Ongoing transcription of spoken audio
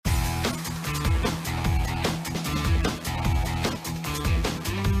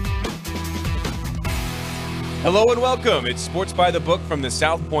Hello and welcome. It's Sports by the Book from the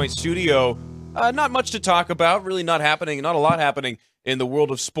South Point studio. Not much to talk about, really not a lot happening in the world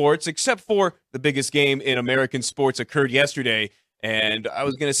of sports, except for the biggest game in American sports occurred yesterday. And I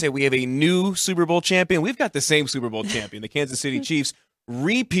was going to say we have a new Super Bowl champion. We've got the same Super Bowl champion, the Kansas City Chiefs,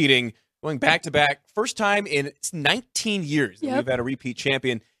 repeating, going back-to-back. First time in 19 years that we've had a repeat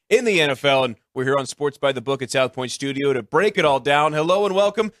champion in the NFL. And we're here on Sports by the Book at South Point studio to break it all down. Hello and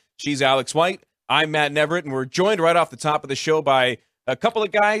welcome. She's Alex White. I'm Matt Neverett, and we're joined right off the top of the show by a couple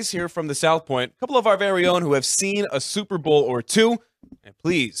of guys here from the South Point, a couple of our very own who have seen a Super Bowl or two. And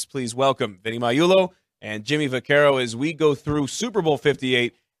please welcome Vinny Magliulo and Jimmy Vaccaro as we go through Super Bowl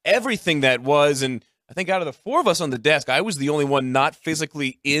 58, everything that was. And I think out of the four of us on the desk, I was the only one not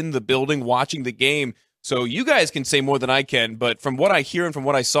physically in the building watching the game. So you guys can say more than I can, but from what I hear and from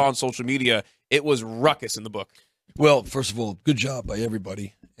what I saw on social media, it was ruckus in the book. Well, first of all, good job by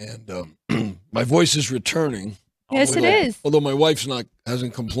everybody. And my voice is returning. Yes, it is. Although my wife's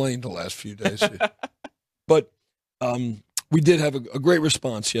hasn't complained the last few days. But we did have a great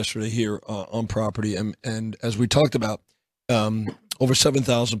response yesterday here on property. And as we talked about, over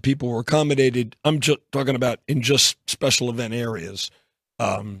 7,000 people were accommodated. I'm just talking about in just special event areas.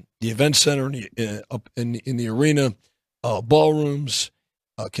 The event center up in the arena, ballrooms,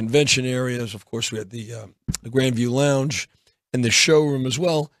 convention areas. Of course, we had the Grandview Lounge and the showroom as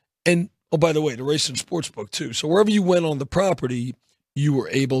well. And, oh, by the way, the Race and Sportsbook, too. So wherever you went on the property, you were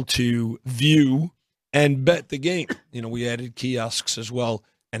able to view and bet the game. You know, we added kiosks as well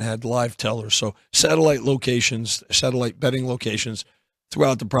and had live tellers. So satellite betting locations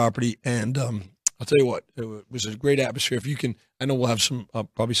throughout the property. And I'll tell you what, it was a great atmosphere. If you can, I know we'll have some,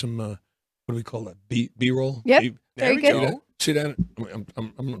 probably some, what do we call that? B-roll? Yep, very good. See that?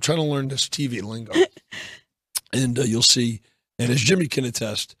 I'm trying to learn this TV lingo. And you'll see, and as Jimmy can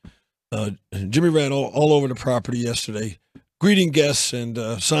attest, Jimmy ran all over the property yesterday, greeting guests and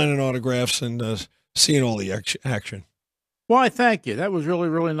signing autographs and seeing all the action. Why, thank you. That was really,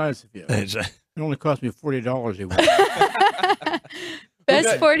 really nice of you. It only cost me $40 a week.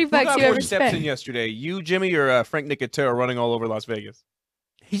 Best $40 you ever steps spent. in yesterday? You, Jimmy, or Frank Nicotero running all over Las Vegas?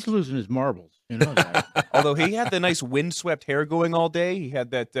 He's losing his marbles. You know that. Although he had the nice windswept hair going all day. He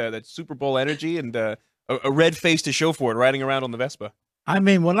had that Super Bowl energy and a red face to show for it, riding around on the Vespa. I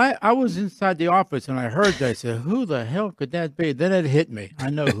mean, when I was inside the office and I heard that, I said, who the hell could that be? Then it hit me. I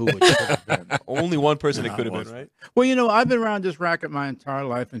know who it could have been. Only one person it could have been, right? Well, you know, I've been around this racket my entire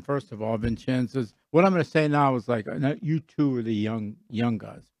life, and first of all, I've been chances. What I'm going to say now is like, you two are the young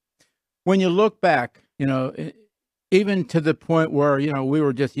guys. When you look back, you know, even to the point where, you know, we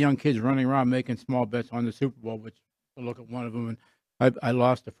were just young kids running around making small bets on the Super Bowl, which I look at one of them, and I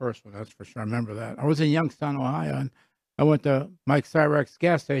lost the first one, that's for sure. I remember that. I was in Youngstown, Ohio, and I went to Mike Cyrax's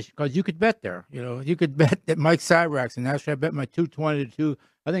gas station because you could bet there. You know, you could bet at Mike Cyrax, and actually I bet my 220 to 2,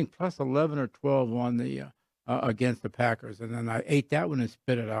 I think plus 11 or 12 on the against the Packers, and then I ate that one and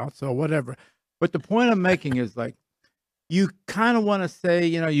spit it out. So whatever. But the point I'm making is like, you kind of want to say,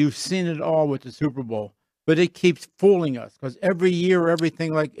 you know, you've seen it all with the Super Bowl, but it keeps fooling us because every year,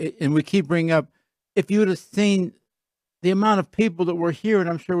 everything and we keep bringing up, if you would have seen the amount of people that were here, and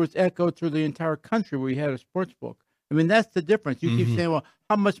I'm sure it was echoed through the entire country where we had a sports book. I mean, that's the difference. You keep saying, well,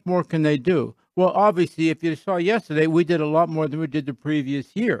 how much more can they do? Well, obviously, if you saw yesterday, we did a lot more than we did the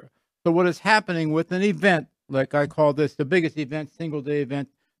previous year. So what is happening with an event, like I call this the biggest event, single-day event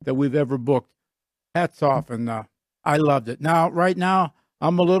that we've ever booked, hats off, and I loved it. Now, right now,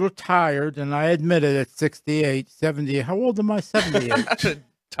 I'm a little tired, and I admit it at 68, 78. How old am I? 78.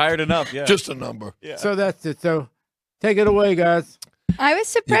 Tired enough, yeah. Just a number. Yeah. So that's it. So take it away, guys. I was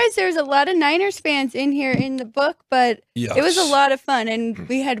surprised there was a lot of Niners fans in here in the book, but it was a lot of fun. And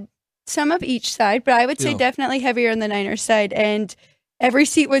we had some of each side, but I would say definitely heavier on the Niners side. And every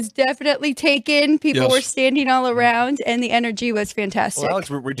seat was definitely taken. People were standing all around, and the energy was fantastic. Well, Alex,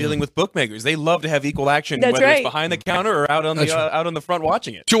 we're dealing with bookmakers. They love to have equal action, That's whether right. it's behind the counter or out on out on the front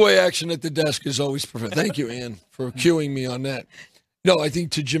watching it. Two-way action at the desk is always preferred. Thank you, Ann, for cueing me on that. No, I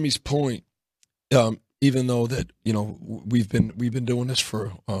think to Jimmy's point, even though that, you know, we've been doing this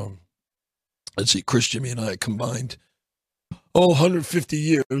for let's see, Chris, Jimmy, and I combined 150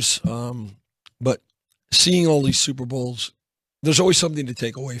 years. But seeing all these Super Bowls, there's always something to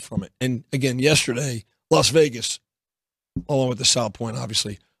take away from it. And again, yesterday, Las Vegas, along with the South Point,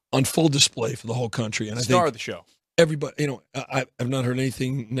 obviously, on full display for the whole country. And I Star think of the show. Everybody, you know, I've not heard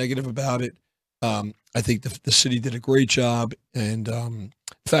anything negative about it. I think the city did a great job. And the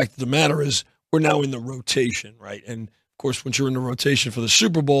fact of the matter is, we're now in the rotation, right? And of course, once you're in the rotation for the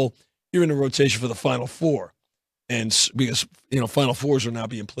Super Bowl, you're in the rotation for the Final Four. And because, you know, Final Fours are now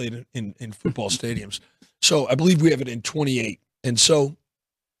being played in football stadiums. So I believe we have it in 28. And so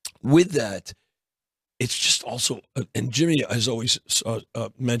with that, it's just also, and Jimmy has always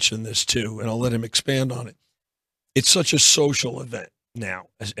mentioned this too, and I'll let him expand on it. It's such a social event now,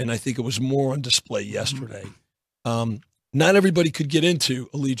 and I think it was more on display yesterday. Not everybody could get into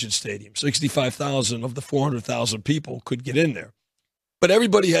Allegiant Stadium. 65,000 of the 400,000 people could get in there. But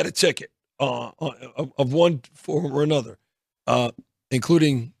everybody had a ticket of one form or another,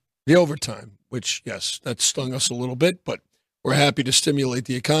 including the overtime, which, yes, that stung us a little bit, but we're happy to stimulate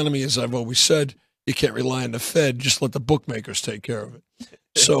the economy. As I've always said, you can't rely on the Fed. Just let the bookmakers take care of it.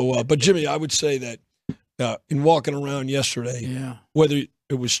 So, but Jimmy, I would say that in walking around yesterday, whether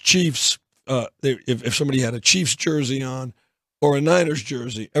it was Chiefs, if somebody had a Chiefs jersey on or a Niners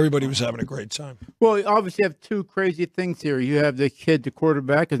jersey, everybody was having a great time. Well, you obviously have two crazy things here. You have the kid, the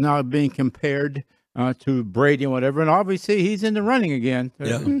quarterback, is now being compared to Brady and whatever, and obviously he's in the running again.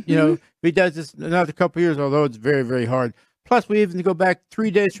 You know, if he does this another couple of years, although it's very, very hard. Plus, we even go back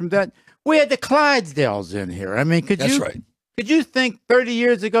 3 days from that, we had the Clydesdales in here. I mean, That's right. Could you think 30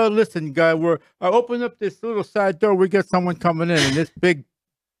 years ago, listen, guy, I open up this little side door, we get someone coming in, and this big,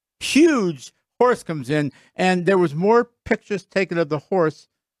 huge horse comes in, and there was more pictures taken of the horse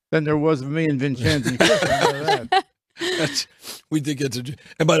than there was of me and Vincenzo and Chris. I know that. We did get to,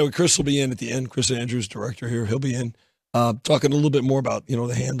 and by the way, Chris will be in at the end. Chris Andrews, director here, he'll be in talking a little bit more about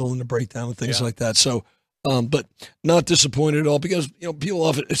the handle and the breakdown and things like that. So, but not disappointed at all because people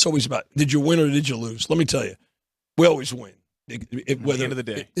often it's always about did you win or did you lose? Let me tell you, we always win. At the end of the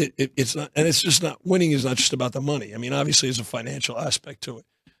day, it's not, and it's just not winning is not just about the money. I mean, obviously, there's a financial aspect to it,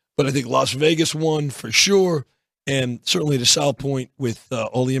 but I think Las Vegas won for sure, and certainly to South Point with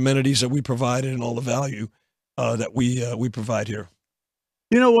all the amenities that we provided and all the value that we provide here.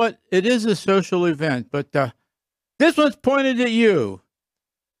 You know what? It is a social event, but this one's pointed at you.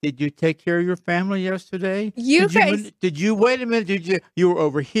 Did you take care of your family yesterday? Did you wait a minute? You were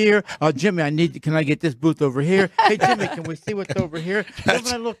over here. Jimmy, can I get this booth over here? Hey, Jimmy, can we see what's over here? Then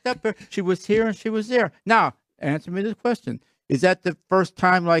when I looked up there, she was here and she was there. Now, answer me this question. Is that the first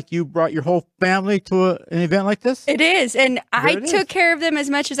time like you brought your whole family to an event like this? It is. And I took care of them as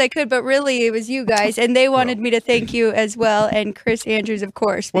much as I could, but really it was you guys. And they wanted me to thank you as well. And Chris Andrews, of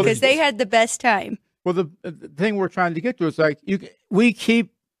course, because they had the best time. Well, the thing we're trying to get to is like we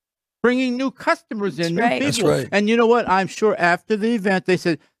keep bringing new customers in, new people. That's right. And you know what? I'm sure after the event, they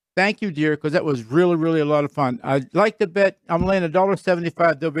said, thank you, dear, because that was really, really a lot of fun. I'd like to bet I'm laying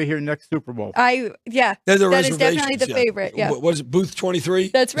 $1.75 they'll be here next Super Bowl. That is definitely the favorite. Yeah. What is it, booth 23?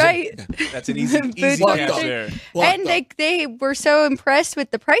 That's right. That's an easy catch there. And they were so impressed with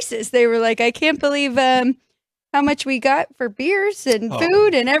the prices. They were like, I can't believe how much we got for beers and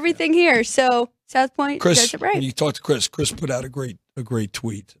food and everything here. So South Point does it right. When you talk to Chris put out a great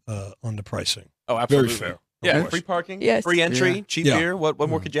tweet on the pricing. Oh, absolutely. Very fair. Yeah, free parking, free entry, cheap beer. What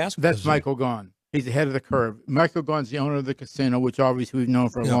more could you ask for? That's Michael Gaughan. He's ahead of the curve. Michael Gaughan's the owner of the casino, which obviously we've known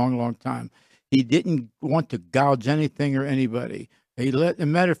for a long, long time. He didn't want to gouge anything or anybody. As a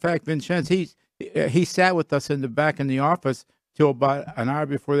matter of fact, Vincenzo, he sat with us in the back in the office till about an hour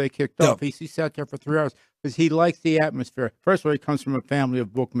before they kicked off. He sat there for 3 hours because he likes the atmosphere. First of all, he comes from a family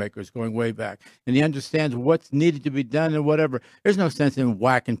of bookmakers going way back, and he understands what's needed to be done and whatever. There's no sense in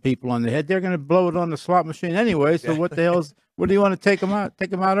whacking people on the head. They're going to blow it on the slot machine anyway, so what the hell's – what do you want to take them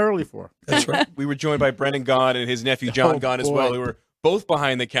out early for? That's right. We were joined by Brendan Gaughan and his nephew John Gaughan as well. We were both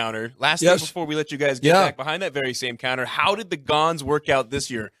behind the counter. Last night before we let you guys get back behind that very same counter, how did the Gaughan's work out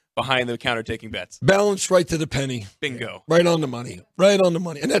this year? Behind the counter taking bets. Balanced right to the penny. Bingo. Right on the money. Right on the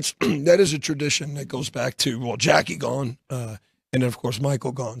money. And that is a tradition that goes back to, Jackie Gaughan, and then, of course,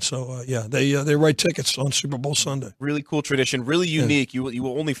 Michael Gaughan. So, they write tickets on Super Bowl Sunday. Really cool tradition. Really unique. You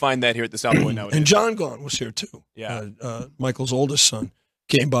will only find that here at the South Point nowadays. And John Gaughan was here, too. Yeah. Michael's oldest son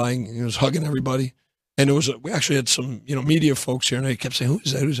came by and he was hugging everybody. And we actually had some, media folks here, and they kept saying, who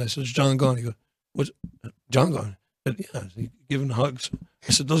is that? I said, it's John Gaughan. He goes, what's John Gaughan? I said, yeah, he's giving hugs.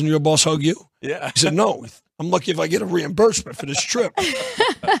 I said, doesn't your boss hug you? Yeah. He said, no. I'm lucky if I get a reimbursement for this trip.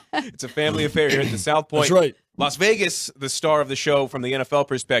 It's a family affair here at the South Point. That's right. Las Vegas, the star of the show from the NFL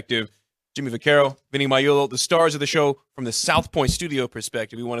perspective. Jimmy Vaccaro, Vinny Maiulo, the stars of the show from the South Point studio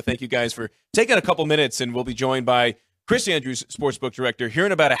perspective. We want to thank you guys for taking a couple minutes, and we'll be joined by Chris Andrews, Sportsbook Director, here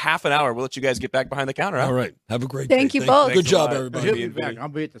in about a half an hour. We'll let you guys get back behind the counter. Huh? All right. Have a great day. Thank you both. Good job, everybody. He'll be back. I'll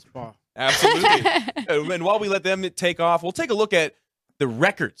be at the spa. Absolutely. And while we let them take off, we'll take a look at the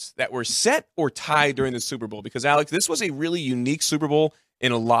records that were set or tied during the Super Bowl. Because, Alex, this was a really unique Super Bowl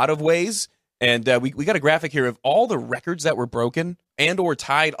in a lot of ways. And we got a graphic here of all the records that were broken and or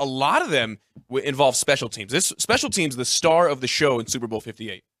tied. A lot of them involve special teams. This special teams, the star of the show in Super Bowl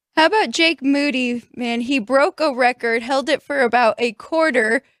 58. How about Jake Moody? Man, he broke a record, held it for about a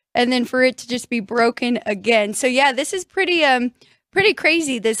quarter, and then for it to just be broken again. So yeah, this is pretty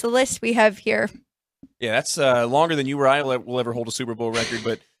crazy, this list we have here. Yeah, that's longer than you or I will ever hold a Super Bowl record,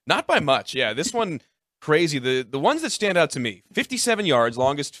 but not by much. Yeah, this one, crazy. The ones that stand out to me, 57 yards,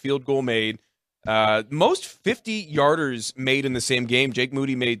 longest field goal made. Most 50-yarders made in the same game. Jake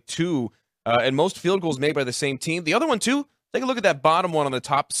Moody made 2, and most field goals made by the same team. The other one, too, take a look at that bottom one on the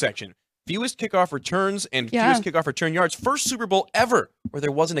top section. Fewest kickoff returns and fewest kickoff return yards. First Super Bowl ever where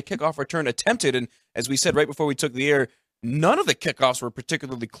there wasn't a kickoff return attempted. And as we said right before we took the air, none of the kickoffs were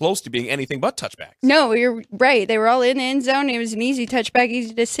particularly close to being anything but touchbacks. No, you're right. They were all in the end zone. It was an easy touchback,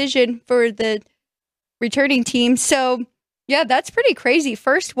 easy decision for the returning team. So, yeah, that's pretty crazy.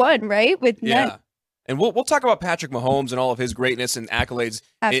 First one, right? And we'll talk about Patrick Mahomes and all of his greatness and accolades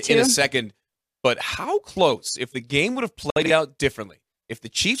in a second. But how close, if the game would have played out differently, if the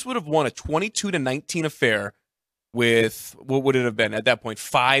Chiefs would have won a 22-19 affair with, what would it have been at that point,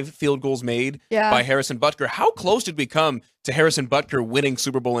 5 field goals made by Harrison Butker, how close did we come to Harrison Butker winning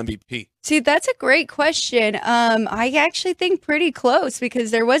Super Bowl MVP? See, that's a great question. I actually think pretty close because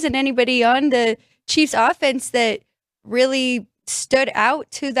there wasn't anybody on the Chiefs offense that really stood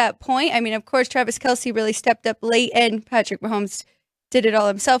out to that point. I mean, of course, Travis Kelce really stepped up late, and Patrick Mahomes did it all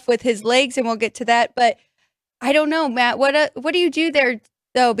himself with his legs, and we'll get to that. But I don't know, Matt. What do you do there,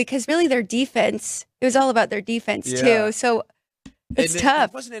 though? Because really their defense, it was all about their defense, too. So it's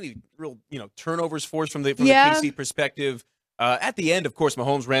tough. There wasn't any real turnovers forced from the KC perspective. At the end, of course,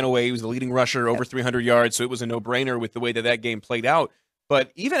 Mahomes ran away. He was the leading rusher, over 300 yards, so it was a no-brainer with the way that game played out.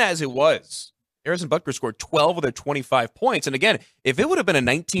 But even as it was, Harrison Butker scored 12 of their 25 points. And again, if it would have been a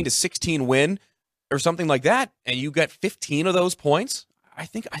 19-16 win or something like that, and you got 15 of those points, I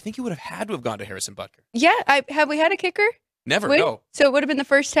think you would have had to have gone to Harrison Butker. Yeah, have we had a kicker? Never, no. So it would have been the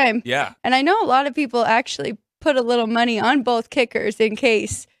first time. Yeah. And I know a lot of people actually put a little money on both kickers in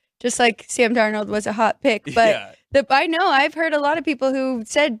case, just like Sam Darnold was a hot pick. But I know I've heard a lot of people who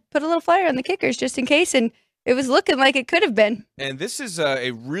said put a little flyer on the kickers just in case, and it was looking like it could have been. And this is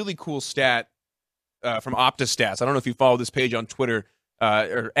a really cool stat from OptaStats. I don't know if you follow this page on Twitter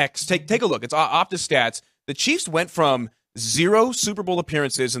or X. Take a look. It's OptaStats. The Chiefs went from 0 Super Bowl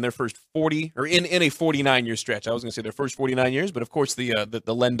appearances in their first 40, or in a 49-year stretch. I was going to say their first 49 years, but of course the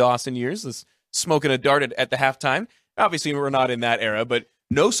Len Dawson years, this smoking a dart at the halftime. Obviously, we're not in that era, but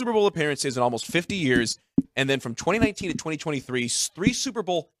no Super Bowl appearances in almost 50 years. And then from 2019 to 2023, 3 Super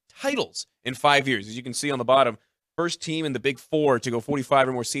Bowl titles in 5 years. As you can see on the bottom, first team in the Big Four to go 45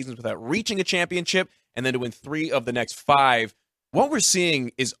 or more seasons without reaching a championship, and then to win 3 of the next 5. What we're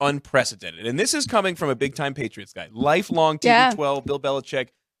seeing is unprecedented. And this is coming from a big-time Patriots guy, lifelong TB12, Bill Belichick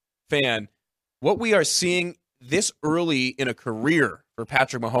fan. What we are seeing this early in a career for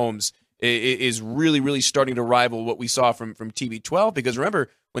Patrick Mahomes is really, really starting to rival what we saw from TB12. Because remember,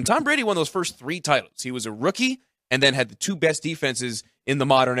 when Tom Brady won those first 3 titles, he was a rookie and then had the 2 best defenses in the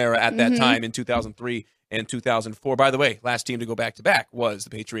modern era at that time in 2003 and 2004. By the way, last team to go back-to-back was the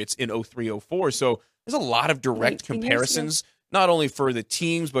Patriots in 03-04. So there's a lot of direct comparisons, not only for the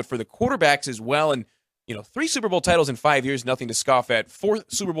teams, but for the quarterbacks as well. And, 3 Super Bowl titles in 5 years, nothing to scoff at.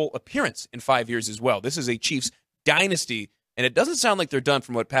 4th Super Bowl appearance in 5 years as well. This is a Chiefs dynasty, and it doesn't sound like they're done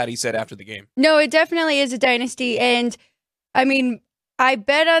from what Patty said after the game. No, it definitely is a dynasty. And, I mean, I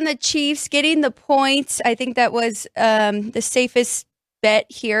bet on the Chiefs getting the points. I think that was the safest bet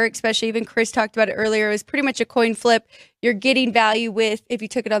here, especially even Chris talked about it earlier. It was pretty much a coin flip. You're getting value with if you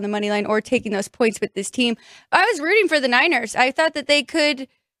took it on the money line or taking those points with this team. I was rooting for the Niners. I thought that they could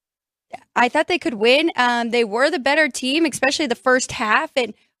win. They were the better team, especially the first half.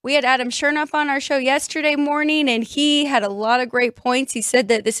 And we had Adam Chernoff on our show yesterday morning, and he had a lot of great points. He said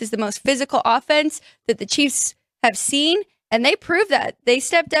that this is the most physical offense that the Chiefs have seen, and they proved that. They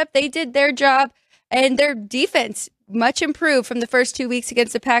stepped up. They did their job, and their defense much improved from the first 2 weeks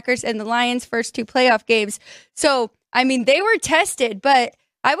against the Packers and the Lions' first 2 playoff games. So, I mean, they were tested, but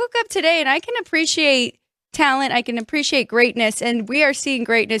I woke up today and I can appreciate talent. I can appreciate greatness, and we are seeing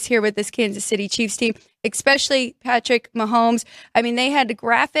greatness here with this Kansas City Chiefs team, especially Patrick Mahomes. I mean, they had the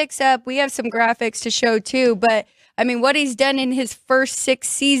graphics up. We have some graphics to show too, but I mean, what he's done in his first 6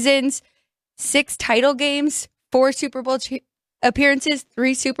 seasons, 6 title games, 4 Super Bowl appearances,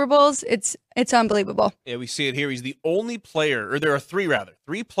 3 Super Bowls. It's unbelievable. Yeah, we see it here. He's the only player, or there are 3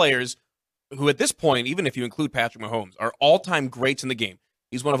 players who at this point, even if you include Patrick Mahomes, are all-time greats in the game.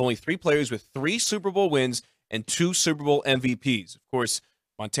 He's one of only 3 players with 3 Super Bowl wins and 2 Super Bowl MVPs. Of course,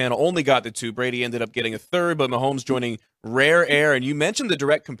 Montana only got the 2. Brady ended up getting a 3rd, but Mahomes joining rare air. And you mentioned the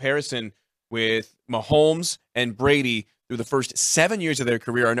direct comparison with Mahomes and Brady. through the first 7 years of their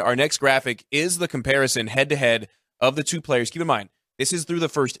career. Our next graphic is the comparison head-to-head of the two players. Keep in mind, this is through the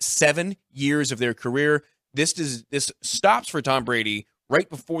first 7 years of their career. This stops for Tom Brady right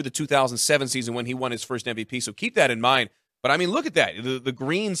before the 2007 season when he won his first MVP. So keep that in mind. But, I mean, look at that. The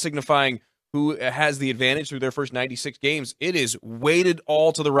green signifying who has the advantage through their first 96 games. It is weighted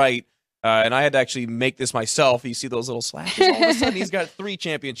all to the right. And I had to actually make this myself. You see those little slashes? All of a sudden, he's got 3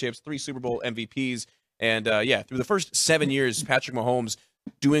 championships, 3 Super Bowl MVPs. And, through the first 7 years, Patrick Mahomes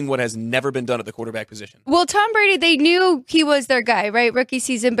doing what has never been done at the quarterback position. Well, Tom Brady, they knew he was their guy, right? Rookie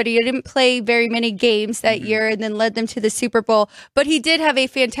season, but he didn't play very many games that year and then led them to the Super Bowl. But he did have a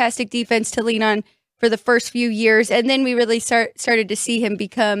fantastic defense to lean on for the first few years. And then we really started to see him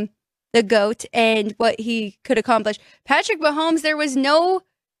become the GOAT and what he could accomplish. Patrick Mahomes, there was no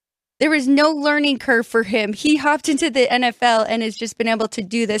learning curve for him. He hopped into the NFL and has just been able to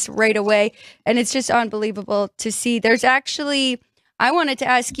do this right away. And it's just unbelievable to see. There's actually, I wanted to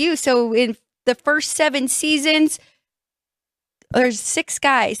ask you, so in the first 7 seasons, there's 6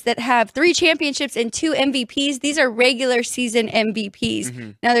 guys that have 3 championships and 2 MVPs. These are regular season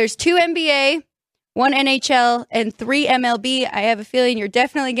MVPs. Now there's 2 NBA, 1 NHL, and 3 MLB. I have a feeling you're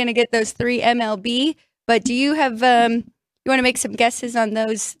definitely going to get those 3 MLB. But do you have, you want to make some guesses on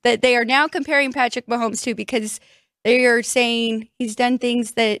those that they are now comparing Patrick Mahomes to, because they are saying he's done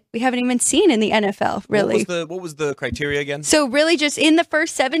things that we haven't even seen in the NFL, really. What was the criteria again? So really just in the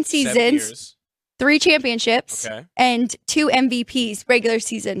first 7 seasons, 3 championships and 2 MVPs, regular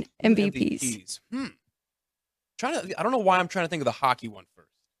season MVPs. I don't know why I'm trying to think of the hockey one first.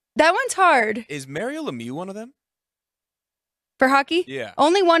 That one's hard. Is Mario Lemieux one of them? For hockey? Yeah.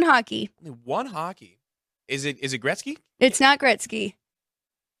 Only one hockey. Only one hockey. Is it Gretzky? It's not Gretzky.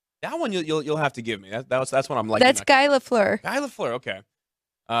 That one you'll have to give me. That's what I'm liking. That's Guy Lafleur. Guy Lafleur, okay.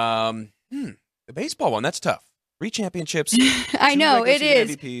 The baseball one, that's tough. 3 championships. I know, it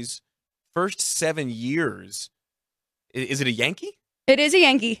is. MVPs. First 7 years. Is it a Yankee? It is a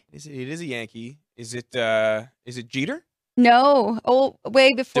Yankee. It is a Yankee. Is it Jeter? No.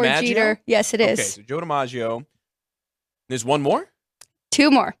 Way before DiMaggio? Jeter. Yes, it is. Okay, so Joe DiMaggio. There's one more?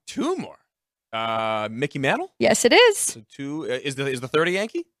 2 more. 2 more. Mickey Mantle? Yes, it is. So 2 is the third a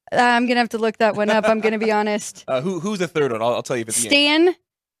Yankee? I'm gonna have to look that one up. I'm gonna be honest. Who's the third one? I'll tell you if it's Stan.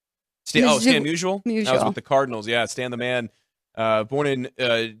 Stan Musial. That was with the Cardinals. Yeah, Stan the Man. Born in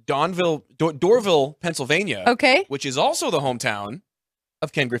Dorville, Pennsylvania. Okay. Which is also the hometown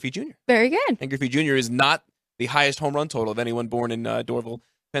of Ken Griffey Jr. Very good. Ken Griffey Jr. is not the highest home run total of anyone born in Dorville,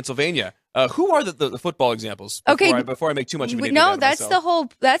 Pennsylvania. Who are the football examples? Before I make too much of an idiot out of myself.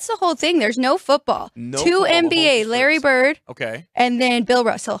 That's the whole thing. There's no football. 2 NBA, Larry Bird. Okay. And then Bill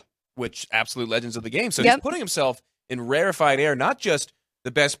Russell. Which absolute legends of the game. So he's putting himself in rarefied air, not just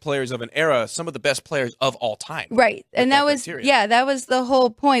the best players of an era, some of the best players of all time. Right. And that was the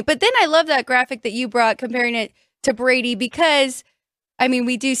whole point. But then I love that graphic that you brought comparing it to Brady, because I mean,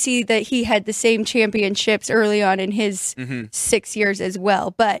 we do see that he had the same championships early on in his 6 years as well.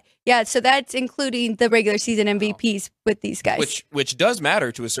 But yeah, so that's including the regular season MVPs with these guys. Which does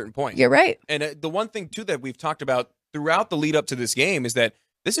matter to a certain point. You're right. And the one thing, too, that we've talked about throughout the lead up to this game is that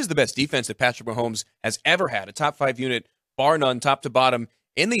this is the best defense that Patrick Mahomes has ever had, a top 5 unit, bar none, top to bottom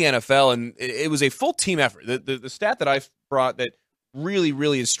in the NFL. And it was a full team effort. The stat that I've brought that really,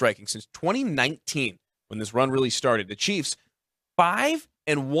 really is striking, since 2019, when this run really started, the Chiefs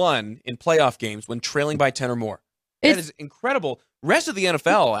 5-1 in playoff games when trailing by 10 or more. That is incredible. Rest of the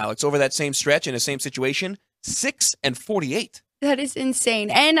NFL, Alex, over that same stretch in the same situation, 6-48. That is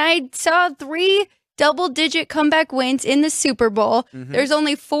insane. And I saw 3 double-digit comeback wins in the Super Bowl. There's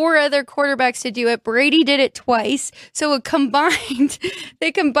only 4 other quarterbacks to do it. Brady did it twice. So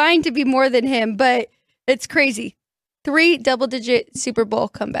they combined to be more than him, but it's crazy. 3 double-digit Super Bowl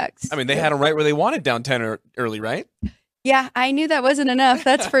comebacks. I mean, they had them right where they wanted, down 10 early, right? Yeah, I knew that wasn't enough.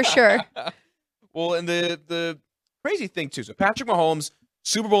 That's for sure. Well, and the crazy thing, too, so Patrick Mahomes,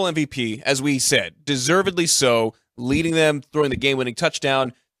 Super Bowl MVP, as we said, deservedly so, leading them, throwing the game-winning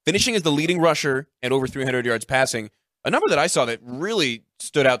touchdown, finishing as the leading rusher and over 300 yards passing. A number that I saw that really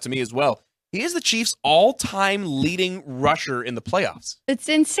stood out to me as well. He is the Chiefs' all-time leading rusher in the playoffs. It's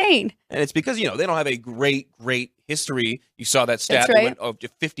insane. And it's because, they don't have a great history. You saw that stat that went up to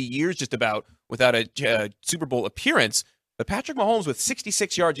 50 years just about without a Super Bowl appearance. But Patrick Mahomes with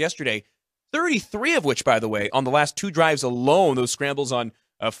 66 yards yesterday, 33 of which, by the way, on the last 2 drives alone, those scrambles on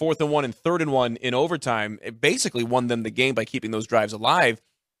 4th and 1 and 3rd and 1 in overtime, it basically won them the game by keeping those drives alive.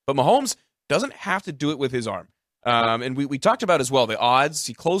 But Mahomes doesn't have to do it with his arm. And we talked about as well the odds.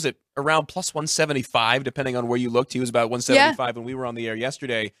 He closed it around plus 175, depending on where you looked. He was about 175 when we were on the air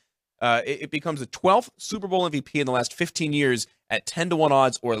yesterday. it becomes the 12th Super Bowl MVP in the last 15 years at 10-1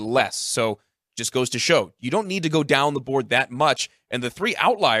 odds or less. So just goes to show you don't need to go down the board that much. And the three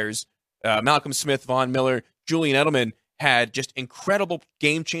outliers, Malcolm Smith, Von Miller, Julian Edelman, had just incredible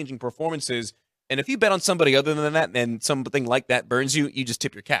game-changing performances. And if you bet on somebody other than that and something like that burns you, you just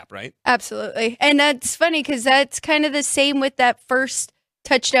tip your cap, right? Absolutely. And that's funny because that's kind of the same with that first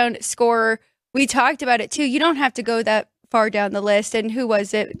touchdown scorer. We talked about it too. You don't have to go that far down the list. And who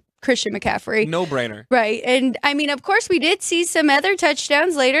was it? Christian McCaffrey. No brainer. Right. And I mean, of course, we did see some other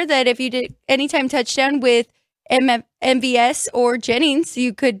touchdowns later that if you did anytime touchdown with MVS or Jennings,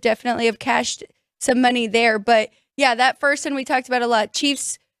 you could definitely have cashed some money there. But yeah, that first one we talked about a lot.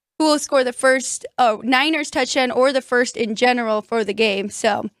 Chiefs who will score the first Niners touchdown or the first in general for the game.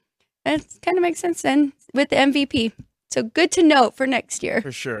 So that kind of makes sense then with the MVP. So good to note for next year.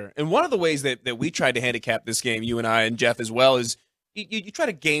 For sure. And one of the ways that we tried to handicap this game, you and I and Jeff as well, is you try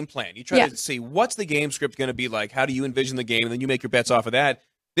to game plan. You try to see what's the game script going to be like. How do you envision the game? And then you make your bets off of that.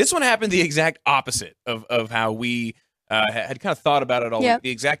 This one happened the exact opposite of how we had kind of thought about it all. The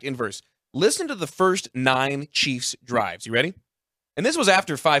exact inverse. Listen to the first 9 Chiefs drives. You ready? And this was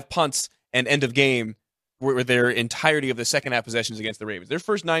after 5 punts and end of game were their entirety of the second half possessions against the Ravens. Their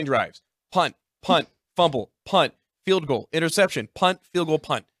first 9 drives. Punt, fumble, punt, field goal, interception, punt, field goal,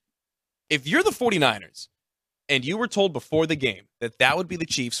 punt. If you're the 49ers and you were told before the game that would be the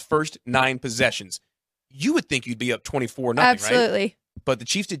Chiefs' first 9 possessions, you would think you'd be up 24-0, Absolutely. Right? But the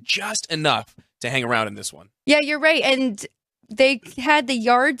Chiefs did just enough to hang around in this one. Yeah, you're right. And they had the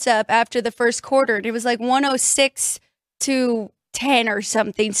yards up after the first quarter. And it was like 106 to 10 or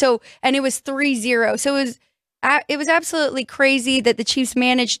something. So, and it was 3-0. So it was absolutely crazy that the Chiefs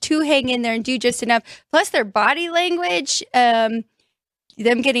managed to hang in there and do just enough. Plus their body language, them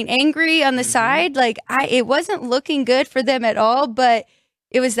getting angry on the side, it wasn't looking good for them at all. But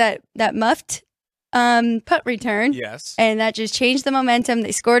it was that muffed punt return. Yes. And that just changed the momentum.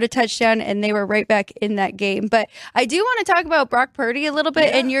 They scored a touchdown and they were right back in that game. But I do want to talk about Brock Purdy a little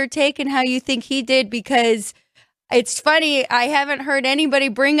bit and your take and how you think he did, because it's funny. I haven't heard anybody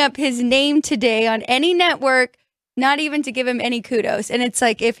bring up his name today on any network, not even to give him any kudos. And it's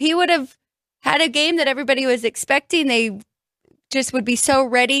like, if he would have had a game that everybody was expecting, they just would be so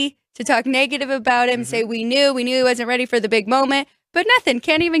ready to talk negative about him, say, we knew he wasn't ready for the big moment. But nothing.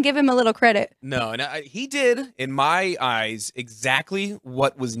 Can't even give him a little credit. No, and he did, in my eyes, exactly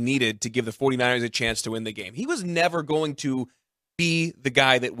what was needed to give the 49ers a chance to win the game. He was never going to be the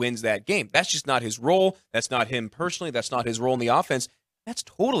guy that wins that game. That's just not his role. That's not him personally. That's not his role in the offense. That's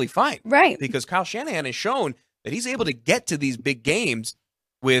totally fine. Right. Because Kyle Shanahan has shown that he's able to get to these big games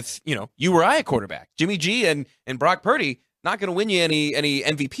with, you or I at quarterback. Jimmy G and Brock Purdy not going to win you any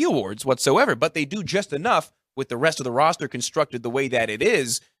MVP awards whatsoever, but they do just enough with the rest of the roster constructed the way that it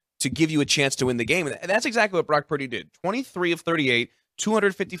is to give you a chance to win the game. And that's exactly what Brock Purdy did. 23 of 38,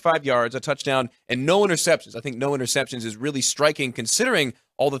 255 yards, a touchdown, and no interceptions. I think no interceptions is really striking considering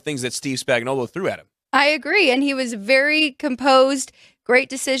all the things that Steve Spagnuolo threw at him. I agree. And he was very composed, great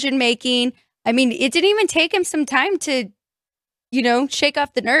decision-making. I mean, it didn't even take him some time to, shake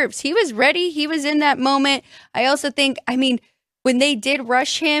off the nerves. He was ready. He was in that moment. I also think, when they did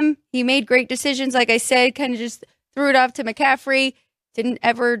rush him, he made great decisions. Like I said, kind of just threw it off to McCaffrey.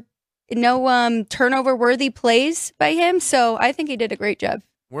 No turnover-worthy plays by him. So I think he did a great job.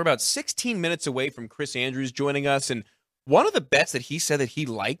 We're about 16 minutes away from Chris Andrews joining us. And one of the bets that he said that he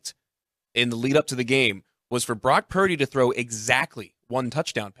liked in the lead up to the game was for Brock Purdy to throw exactly 1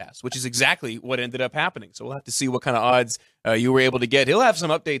 touchdown pass, which is exactly what ended up happening. So we'll have to see what kind of odds you were able to get. He'll have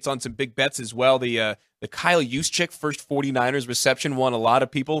some updates on some big bets as well. The Kyle Juszczyk first 49ers reception won a lot of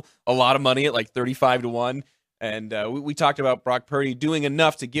people a lot of money at like 35-1. And we talked about Brock Purdy doing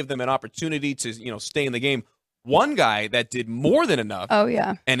enough to give them an opportunity to stay in the game. One guy that did more than enough,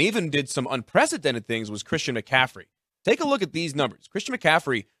 and even did some unprecedented things, was Christian McCaffrey. Take a look at these numbers. Christian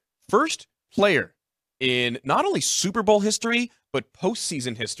McCaffrey, first player in not only Super Bowl history, but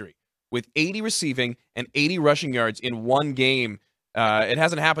postseason history, with 80 receiving and 80 rushing yards in one game. It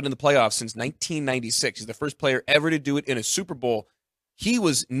hasn't happened in the playoffs since 1996. He's the first player ever to do it in a Super Bowl. He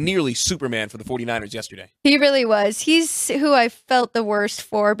was nearly Superman for the 49ers yesterday. He really was. He's who I felt the worst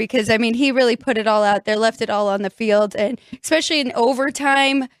for because, he really put it all out there, left it all on the field, and especially in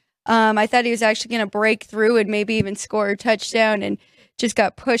overtime, I thought he was actually going to break through and maybe even score a touchdown and just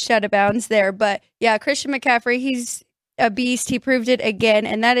got pushed out of bounds there. But, yeah, Christian McCaffrey, he's a beast. He proved it again,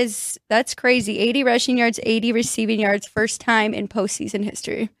 and that's crazy. 80 rushing yards, 80 receiving yards, first time in postseason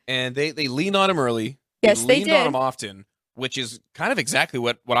history. And they leaned on him early. Yes, they leaned did. on him often, which is kind of exactly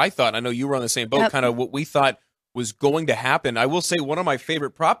what I thought. I know you were on the same boat, kind of what we thought was going to happen. I will say one of my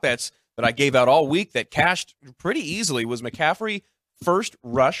favorite prop bets that I gave out all week that cashed pretty easily was McCaffrey first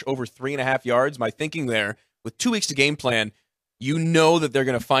rush over 3.5 yards. My thinking there, with 2 weeks to game plan, you know that they're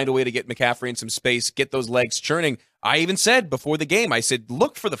going to find a way to get McCaffrey in some space, get those legs churning. I even said before the game, I said,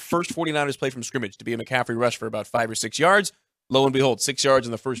 look for the first 49ers play from scrimmage to be a McCaffrey rush for about 5 or 6 yards. Lo and behold, 6 yards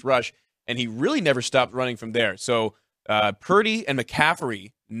in the first rush, and he really never stopped running from there. So Purdy and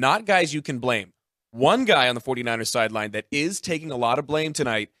McCaffrey, not guys you can blame. One guy on the 49ers sideline that is taking a lot of blame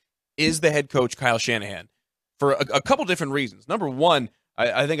tonight is the head coach, Kyle Shanahan, for a couple different reasons. Number one,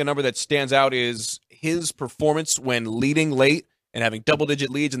 I think a number that stands out is his performance when leading late and having double-digit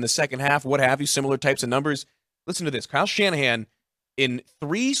leads in the second half, what have you, similar types of numbers. Listen to this. Kyle Shanahan, in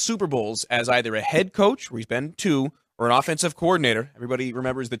 3 Super Bowls as either a head coach, where he's been 2, or an offensive coordinator. Everybody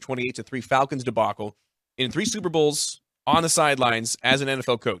remembers the 28-3 Falcons debacle. In 3 Super Bowls on the sidelines as an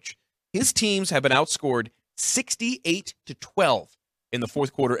NFL coach, his teams have been outscored 68-12 in the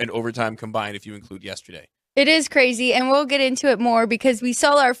fourth quarter and overtime combined, if you include yesterday. It is crazy, and we'll get into it more because we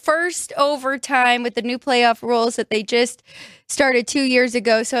saw our first overtime with the new playoff rules that they just started 2 years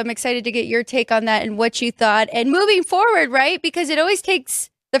ago. So I'm excited to get your take on that and what you thought. And moving forward, right, because it always takes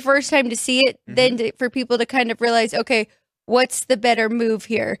the first time to see it, then for people to kind of realize, okay, what's the better move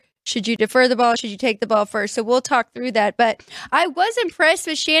here? Should you defer the ball? Should you take the ball first? So we'll talk through that. But I was impressed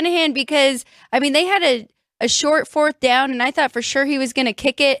with Shanahan because, I mean, they had a short 4th down, and I thought for sure he was going to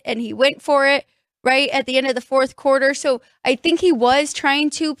kick it, and he went for it right at the end of the fourth quarter. So I think he was trying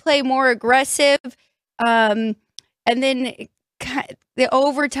to play more aggressive. And then the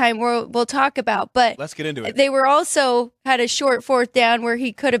overtime we'll talk about. But let's get into it. They were also had a short 4th down where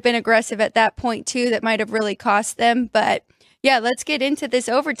he could have been aggressive at that point, too. That might have really cost them. But yeah, let's get into this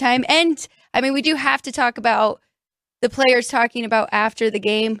overtime. And I mean, we do have to talk about the players talking about after the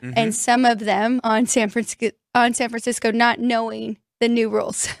game and some of them on San Francisco not knowing the new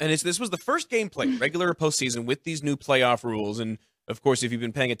rules. And this was the first game played, regular or postseason, with these new playoff rules. And of course, if you've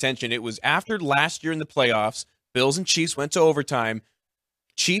been paying attention, it was after last year in the playoffs, Bills and Chiefs went to overtime.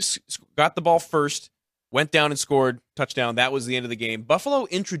 Chiefs got the ball first, went down and scored, touchdown. That was the end of the game. Buffalo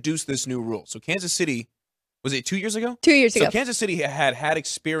introduced this new rule. So Kansas City, was it 2 years ago? 2 years ago. So Kansas City had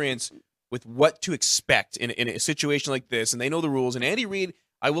experience with what to expect in a situation like this, and they know the rules. And Andy Reid,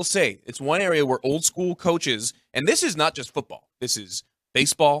 I will say, it's one area where old school coaches, and this is not just football, this is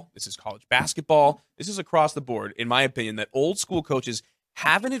baseball, this is college basketball, this is across the board, in my opinion, that old school coaches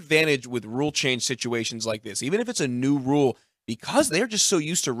have an advantage with rule change situations like this, even if it's a new rule, because they're just so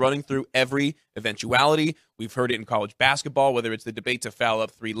used to running through every eventuality. We've heard it in college basketball, whether it's the debate to foul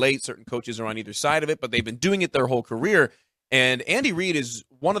up 3 late, certain coaches are on either side of it, but they've been doing it their whole career. And Andy Reid is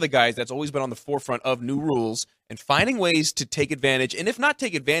one of the guys that's always been on the forefront of new rules and finding ways to take advantage, and if not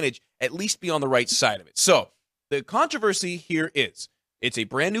take advantage, at least be on the right side of it. So the controversy here is it's a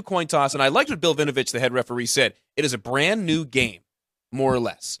brand new coin toss, and I liked what Bill Vinovich, the head referee, said. It is a brand new game, more or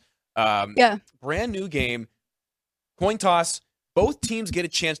less. Brand new game, coin toss. Both teams get a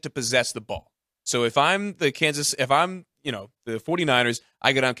chance to possess the ball. So if I'm the 49ers,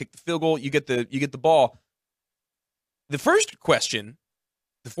 I go down, kick the field goal, you get the ball. The first question,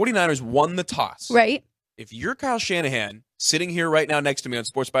 the 49ers won the toss. Right. If you're Kyle Shanahan sitting here right now next to me on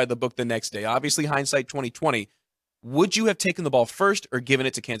Sports by the Book the next day, obviously hindsight 2020, would you have taken the ball first or given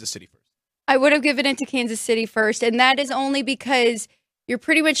it to Kansas City first? I would have given it to Kansas City first, and that is only because you're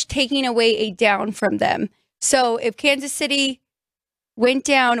pretty much taking away a down from them. So if Kansas City went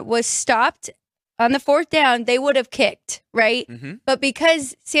down, was stopped on the 4th down, they would have kicked, right? But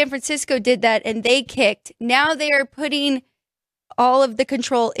because San Francisco did that and they kicked, now they are putting all of the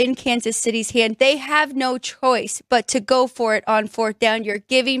control in Kansas City's hand. They have no choice but to go for it on 4th down. You're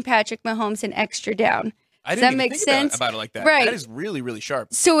giving Patrick Mahomes an extra down. I Does didn't that even make think sense? About it like that. Right. That is really, really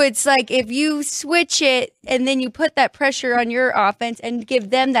sharp. So it's like if you switch it and then you put that pressure on your offense and give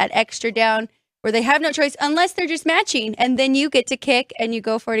them that extra down where they have no choice unless they're just matching, and then you get to kick and you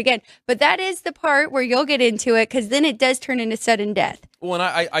go for it again. But that is the part where you'll get into it because then it does turn into sudden death. Well,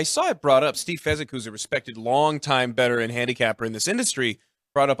 and I saw it brought up. Steve Fezzik, who's a respected longtime bettor and handicapper in this industry,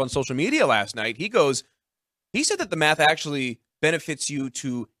 brought up on social media last night. He said that the math actually benefits you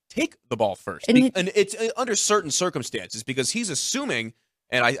to take the ball first. And it's under certain circumstances because he's assuming,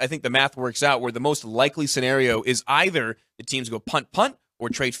 and I think the math works out, where the most likely scenario is either the teams go punt, or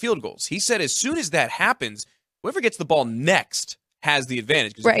trade field goals. He said as soon as that happens, whoever gets the ball next has the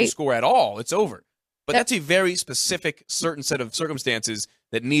advantage because if you score at all, it's over. But that's a very specific, certain set of circumstances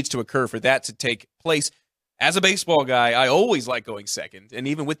that needs to occur for that to take place. As a baseball guy, I always like going second. And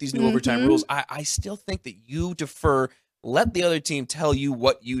even with these new overtime rules, I still think that you defer, let the other team tell you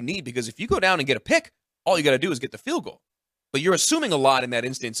what you need. Because if you go down and get a pick, all you got to do is get the field goal. But you're assuming a lot in that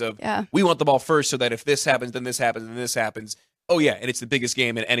instance of, we want the ball first so that if this happens, then this happens, and this happens. Oh, yeah, and it's the biggest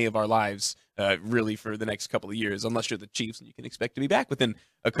game in any of our lives, really, for the next couple of years, unless you're the Chiefs and you can expect to be back within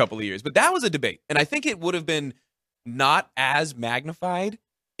a couple of years. But that was a debate, and I think it would have been not as magnified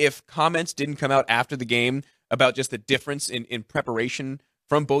if comments didn't come out after the game about just the difference in preparation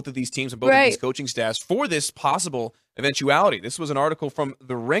from both of these teams and both of these coaching staffs for this possible eventuality. This was an article from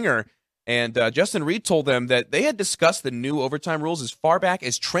The Ringer, and Justin Reid told them that they had discussed the new overtime rules as far back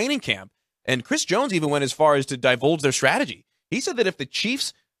as training camp, and Chris Jones even went as far as to divulge their strategy. He said that if the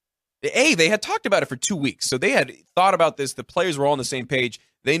Chiefs, they had talked about it for 2 weeks, so they had thought about this. The players were all on the same page.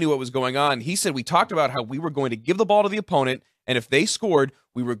 They knew what was going on. He said, we talked about how we were going to give the ball to the opponent, and if they scored,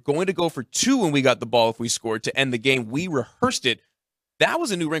 we were going to go for 2 when we got the ball if we scored to end the game. We rehearsed it. That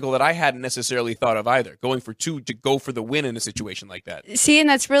was a new wrinkle that I hadn't necessarily thought of either, going for 2 to go for the win in a situation like that. See, and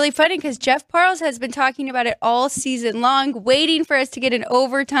that's really funny because Jeff Parles has been talking about it all season long, waiting for us to get an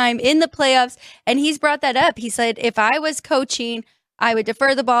overtime in the playoffs, and he's brought that up. He said, if I was coaching, I would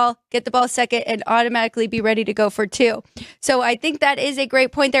defer the ball, get the ball second, and automatically be ready to go for 2. So I think that is a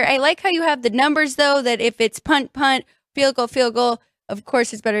great point there. I like how you have the numbers, though, that if it's punt, field goal, of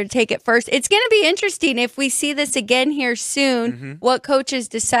course, it's better to take it first. It's going to be interesting if we see this again here soon, what coaches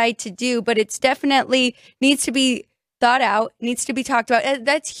decide to do, but it's definitely needs to be thought out, needs to be talked about.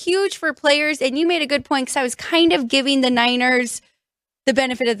 That's huge for players, and you made a good point because I was kind of giving the Niners the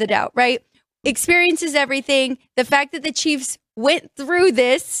benefit of the doubt, right? Experience is everything. The fact that the Chiefs went through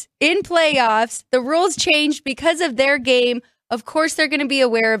this in playoffs, the rules changed because of their game. Of course, they're going to be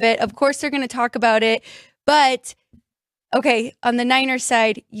aware of it. Of course, they're going to talk about it, but okay, on the Niners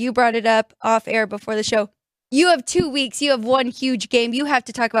side, you brought it up off air before the show. You have 2 weeks. You have one huge game. You have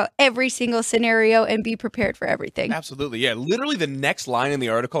to talk about every single scenario and be prepared for everything. Absolutely, yeah. Literally the next line in the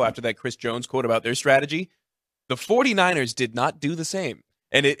article after that Chris Jones quote about their strategy, the 49ers did not do the same.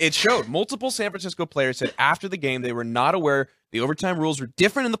 And it showed. Multiple San Francisco players said after the game they were not aware the overtime rules were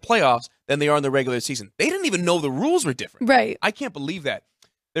different in the playoffs than they are in the regular season. They didn't even know the rules were different. Right. I can't believe that.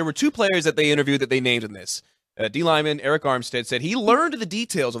 There were 2 players that they interviewed that they named in this. D lineman Eric Armstead said he learned the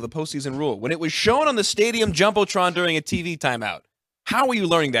details of the postseason rule when it was shown on the stadium jumbotron during a TV timeout. How are you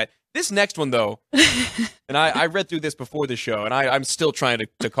learning that? This next one, though, and I read through this before the show, and I'm still trying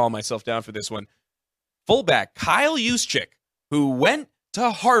to calm myself down for this one. Fullback Kyle Juszczyk, who went to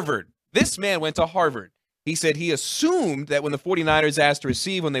Harvard. This man went to Harvard. He said he assumed that when the 49ers asked to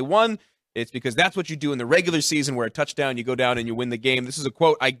receive when they won, it's because that's what you do in the regular season where a touchdown, you go down and you win the game. This is a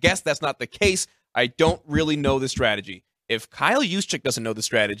quote. I guess that's not the case. I don't really know the strategy. If Kyle Juszczyk doesn't know the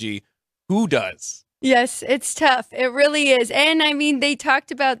strategy, who does? Yes, it's tough. It really is. And, I mean, they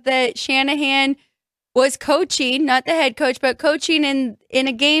talked about that Shanahan was coaching, not the head coach, but coaching in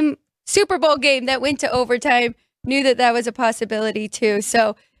a game, Super Bowl game that went to overtime, knew that was a possibility too.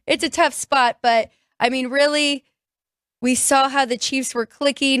 So it's a tough spot. But, I mean, really, we saw how the Chiefs were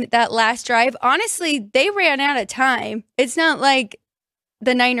clicking that last drive. Honestly, they ran out of time. It's not like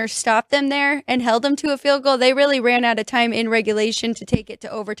the Niners stopped them there and held them to a field goal. They really ran out of time in regulation to take it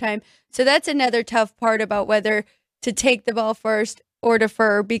to overtime. So that's another tough part about whether to take the ball first or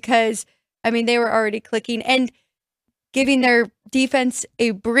defer because, I mean, they were already clicking and giving their defense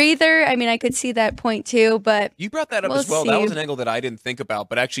a breather. I mean, I could see that point too, but you brought that up as well. That was an angle that I didn't think about,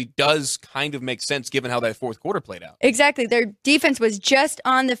 but actually does kind of make sense given how that fourth quarter played out. Exactly. Their defense was just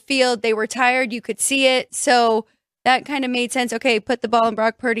on the field. They were tired. You could see it. So that kind of made sense. Okay, put the ball in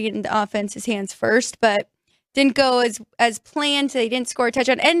Brock Purdy in the offense's hands first, but didn't go as planned. They didn't score a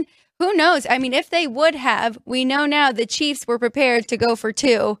touchdown. And who knows? I mean, if they would have, we know now the Chiefs were prepared to go for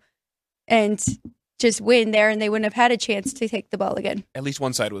 2 and just win there, and they wouldn't have had a chance to take the ball again. At least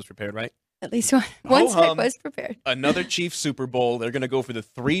one side was prepared, right? At least one side was prepared. Another Chiefs Super Bowl. They're going to go for the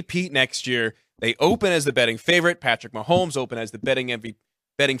 3-peat next year. They open as the betting favorite. Patrick Mahomes open as the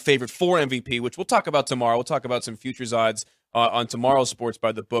betting favorite for MVP, which we'll talk about tomorrow. We'll talk about some futures odds on tomorrow's Sports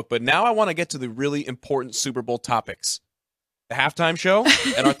by the Book. But now I want to get to the really important Super Bowl topics. The halftime show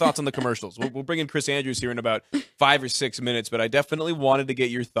and our thoughts on the commercials. We'll bring in Chris Andrews here in about 5 or 6 minutes, but I definitely wanted to get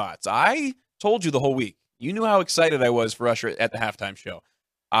your thoughts. I told you the whole week. You knew how excited I was for Usher at the halftime show.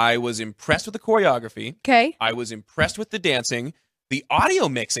 I was impressed with the choreography. Okay. I was impressed with the dancing. The audio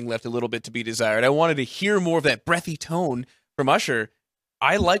mixing left a little bit to be desired. I wanted to hear more of that breathy tone from Usher.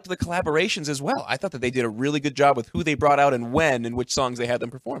 I liked the collaborations as well. I thought that they did a really good job with who they brought out and when and which songs they had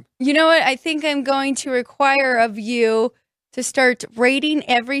them perform. You know what? I think I'm going to require of you to start rating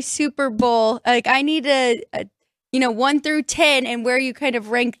every Super Bowl. Like, I need a 1 through 10 and where you kind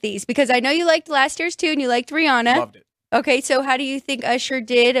of rank these. Because I know you liked last year's too and you liked Rihanna. Loved it. Okay, so how do you think Usher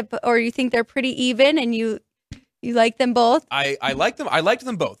did, or you think they're pretty even, and you like them both? I like them. I liked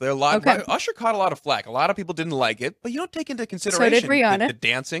them both. They're a lot. Okay. Usher caught a lot of flack. A lot of people didn't like it, but you don't take into consideration so did Rihanna. The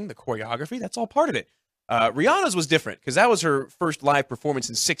dancing, the choreography. That's all part of it. Rihanna's was different because that was her first live performance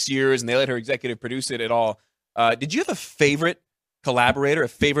in 6 years, and they let her executive produce it at all. Did you have a favorite collaborator, a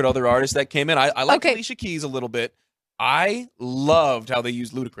favorite other artist that came in? I liked Alicia Keys a little bit. I loved how they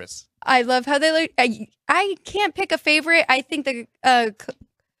used Ludacris. I love how they look. I can't pick a favorite. I think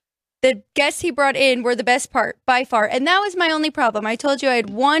the guests he brought in were the best part by far. And that was my only problem. I told you I had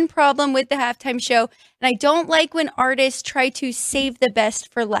one problem with the halftime show. And I don't like when artists try to save the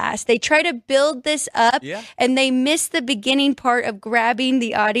best for last. They try to build this up and they miss the beginning part of grabbing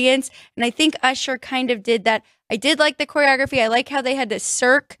the audience. And I think Usher kind of did that. I did like the choreography. I like how they had to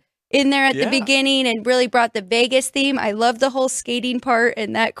Cirque in there at the beginning and really brought the Vegas theme. I love the whole skating part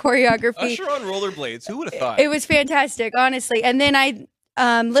and that choreography. Usher on rollerblades. Who would have thought? It was fantastic, honestly. And then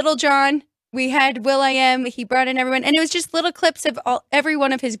Little John, we had will.i.am. He brought in everyone. And it was just little clips of every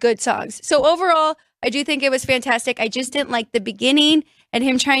one of his good songs. So overall, I do think it was fantastic. I just didn't like the beginning and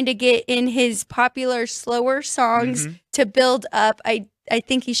him trying to get in his popular, slower songs to build up. I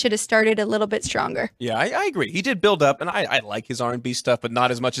think he should have started a little bit stronger. Yeah, I agree. He did build up, and I like his R&B stuff, but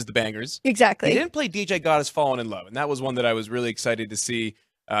not as much as the bangers. Exactly. He didn't play DJ God Has Fallen in Love, and that was one that I was really excited to see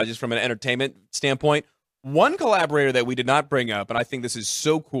just from an entertainment standpoint. One collaborator that we did not bring up, and I think this is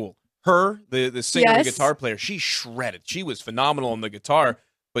so cool, her, the singer and guitar player, she shredded. She was phenomenal on the guitar,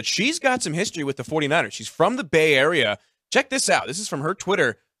 but she's got some history with the 49ers. She's from the Bay Area. Check this out. This is from her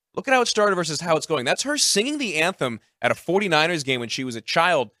Twitter. Look at how it started versus how it's going. That's her singing the anthem at a 49ers game when she was a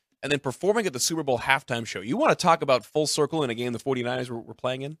child and then performing at the Super Bowl halftime show. You want to talk about full circle in a game the 49ers were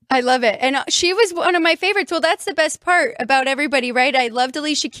playing in? I love it. And she was one of my favorites. Well, that's the best part about everybody, right? I loved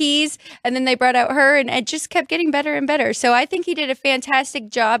Alicia Keys, and then they brought out her, and it just kept getting better and better. So I think he did a fantastic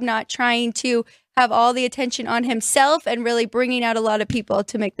job not trying to have all the attention on himself and really bringing out a lot of people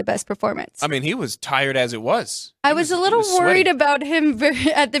to make the best performance. I mean, he was tired as it was. I was a little worried about him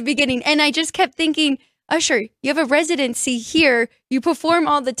at the beginning, and I just kept thinking, Usher, you have a residency here. You perform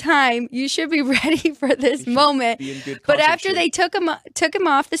all the time. You should be ready for this moment. But after they took him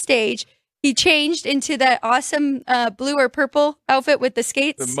off the stage, he changed into that awesome blue or purple outfit with the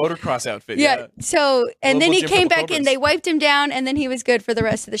skates. The motocross outfit. Yeah. So, and then he came back in. They wiped him down, and then he was good for the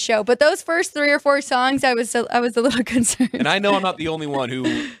rest of the show. But those first 3 or 4 songs, I was a little concerned. And I know I'm not the only one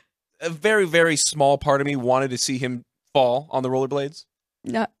who, a very, very small part of me wanted to see him fall on the rollerblades.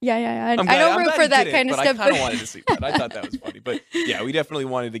 No, yeah. I don't root for that kind of stuff. I kind of wanted to see that. I thought that was funny. But yeah, we definitely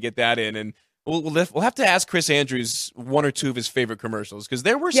wanted to get that in. And we'll have to ask Chris Andrews 1 or 2 of his favorite commercials because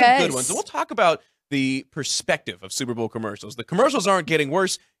there were some good ones. And we'll talk about the perspective of Super Bowl commercials. The commercials aren't getting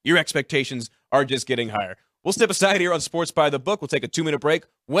worse. Your expectations are just getting higher. We'll step aside here on Sports by the Book. We'll take a 2-minute break.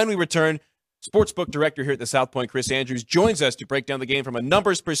 When we return, Sportsbook Director here at the South Point, Chris Andrews, joins us to break down the game from a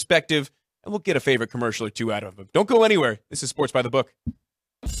numbers perspective, and we'll get a favorite commercial or 2 out of him. Don't go anywhere. This is Sports by the Book.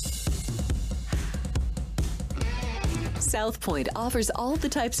 South Point offers all the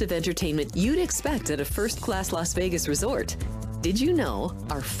types of entertainment you'd expect at a first-class Las Vegas resort. Did you know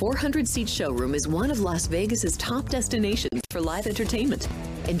our 400-seat showroom is one of Las Vegas's top destinations for live entertainment?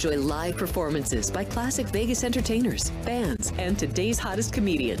 Enjoy live performances by classic Vegas entertainers, bands, and today's hottest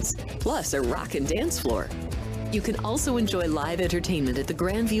comedians, plus a rock and dance floor. You can also enjoy live entertainment at the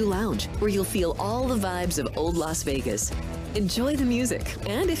Grandview Lounge, where you'll feel all the vibes of old Las Vegas. Enjoy the music,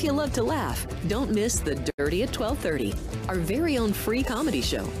 and if you love to laugh, don't miss The Dirty at 12:30, our very own free comedy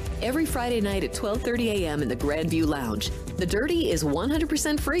show. Every Friday night at 12:30 a.m. in the Grandview Lounge. The Dirty is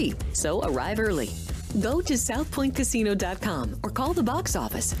 100% free, so arrive early. Go to southpointcasino.com or call the box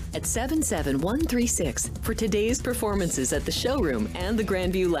office at 77136 for today's performances at the showroom and the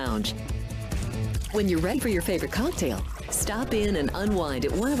Grandview Lounge. When you're ready for your favorite cocktail, stop in and unwind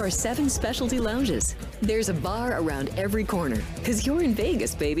at one of our 7 specialty lounges. There's a bar around every corner, because you're in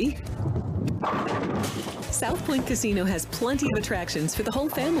Vegas, baby. South Point Casino has plenty of attractions for the whole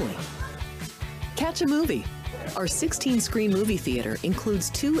family. Catch a movie. Our 16-screen movie theater includes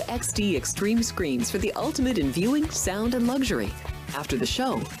 2 XD Extreme screens for the ultimate in viewing, sound, and luxury. After the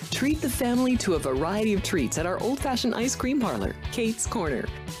show, treat the family to a variety of treats at our old-fashioned ice cream parlor, Kate's Corner.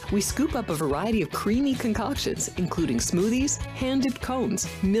 We scoop up a variety of creamy concoctions, including smoothies, hand-dipped cones,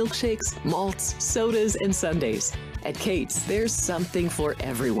 milkshakes, malts, sodas, and sundaes. At Kate's, there's something for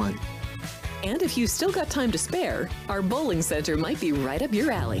everyone. And if you've still got time to spare, our bowling center might be right up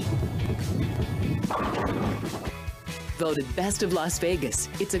your alley. Voted Best of Las Vegas,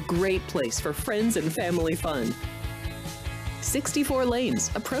 it's a great place for friends and family fun. 64 lanes,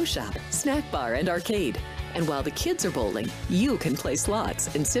 a pro shop, snack bar, and arcade. And while the kids are bowling, you can play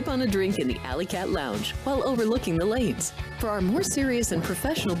slots and sip on a drink in the Alley Cat Lounge while overlooking the lanes. For our more serious and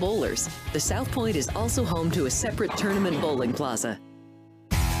professional bowlers, the South Point is also home to a separate tournament bowling plaza.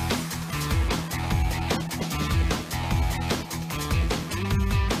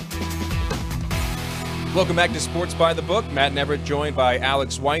 Welcome back to Sports by the Book. Matt and Everett joined by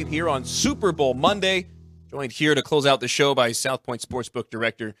Alex White here on Super Bowl Monday. Joined here to close out the show by South Point Sportsbook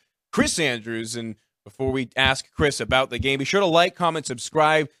Director Chris Andrews. And before we ask Chris about the game, be sure to like, comment,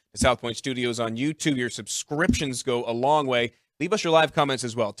 subscribe to South Point Studios on YouTube. Your subscriptions go a long way. Leave us your live comments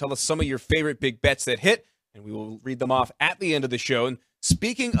as well. Tell us some of your favorite big bets that hit, and we will read them off at the end of the show. And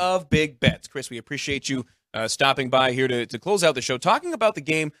speaking of big bets, Chris, we appreciate you stopping by here to close out the show, talking about the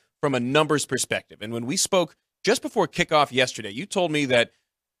game from a numbers perspective. And when we spoke just before kickoff yesterday, you told me that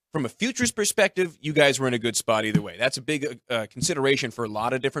from a futures perspective, you guys were in a good spot either way. That's a big consideration for a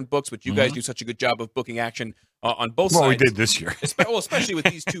lot of different books, but you guys do such a good job of booking action on both sides. Well, we did this year. Especially with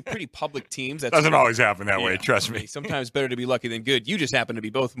these two pretty public teams. That doesn't always happen that way, trust me. Sometimes better to be lucky than good. You just happen to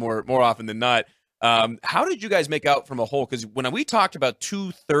be both more often than not. How did you guys make out from a whole? Because when we talked about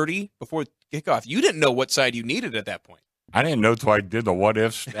 2:30 before kickoff, you didn't know what side you needed at that point. I didn't know till I did the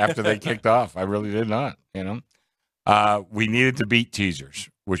what-ifs after they kicked off. I really did not, We needed to beat teasers,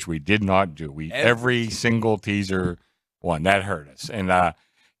 which we did not do. Every single teaser won. That hurt us. And I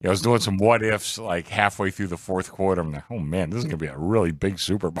was doing some what-ifs like halfway through the fourth quarter. I'm like, oh, man, this is going to be a really big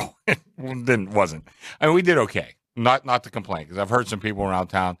Super Bowl. It wasn't. I mean, we did okay. Not to complain, because I've heard some people around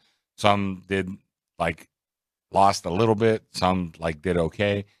town. Some did, lost a little bit. Some, did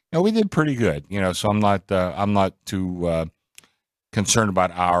okay. We did pretty good, so I'm not too concerned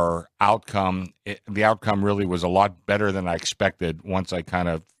about our outcome. The outcome really was a lot better than I expected once I kind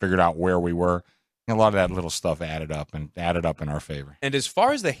of figured out where we were. And a lot of that little stuff added up in our favor. And as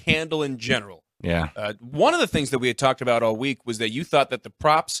far as the handle in general, one of the things that we had talked about all week was that you thought that the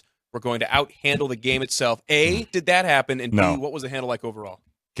props were going to out-handle the game itself. A, did that happen? And no. B, what was the handle like overall?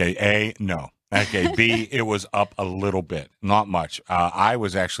 Okay, A, no. Okay, B, it was up a little bit, not much. I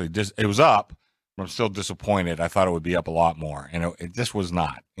was actually it was up, but I'm still disappointed. I thought it would be up a lot more, and it just was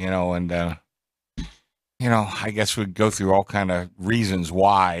not. And I guess we'd go through all kind of reasons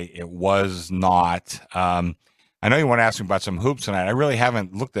why it was not. I know you want to ask me about some hoops tonight. I really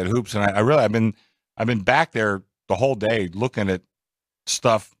haven't looked at hoops tonight. I've been back there the whole day looking at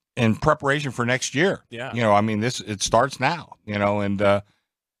stuff in preparation for next year. Yeah. It starts now.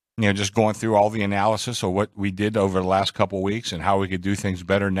 Just going through all the analysis of what we did over the last couple of weeks and how we could do things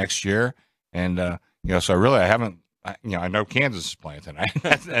better next year. And, so really I haven't, I know Kansas is playing tonight,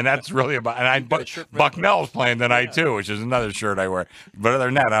 and that's really about, and Bucknell's playing tonight too, which is another shirt I wear. But other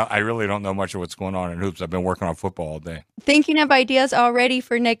than that, I really don't know much of what's going on in hoops. I've been working on football all day. Thinking of ideas already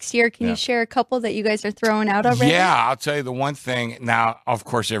for next year. Can you share a couple that you guys are throwing out already? Yeah, I'll tell you the one thing. Now, of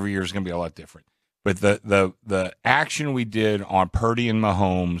course, every year is going to be a lot different. But the action we did on Purdy and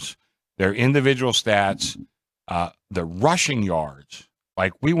Mahomes, their individual stats, the rushing yards,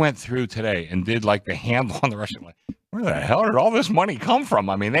 we went through today and did the handle on the rushing line. Where the hell did all this money come from?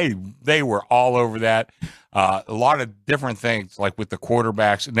 I mean, they were all over that. A lot of different things, with the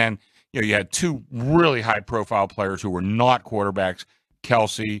quarterbacks. And then, you had two really high-profile players who were not quarterbacks,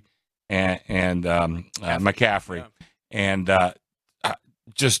 Kelsey and McCaffrey. Yeah. And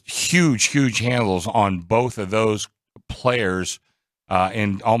just huge handles on both of those players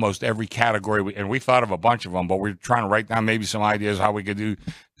in almost every category. And we thought of a bunch of them, but we're trying to write down maybe some ideas how we could do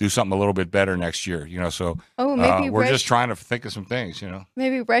something a little bit better next year. So we're just trying to think of some things.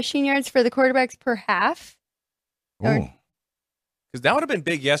 Maybe rushing yards for the quarterbacks per half. Ooh. Because that would have been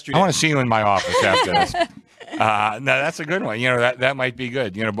big yesterday. I want to see you in my office after this. No, that's a good one. That might be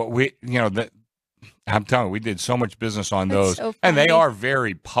good. But we, I'm telling you, we did so much business on those, and they are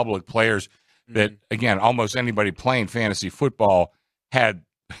very public players that, again, almost anybody playing fantasy football had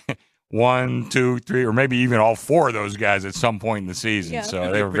 1, 2, 3, or maybe even all 4 of those guys at some point in the season. Yeah.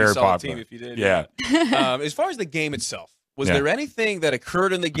 So they were very popular. Team if you did. Yeah. As far as the game itself, was there anything that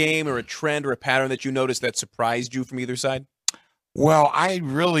occurred in the game or a trend or a pattern that you noticed that surprised you from either side? Well, I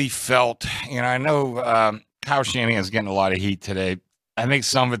really felt, I know Kyle Shanahan's getting a lot of heat today. I think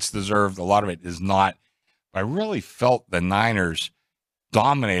some of it's deserved. A lot of it is not. I really felt the Niners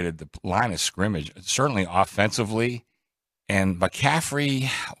dominated the line of scrimmage, certainly offensively. And McCaffrey,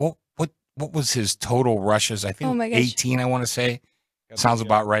 what was his total rushes? I think 18, I want to say. Sounds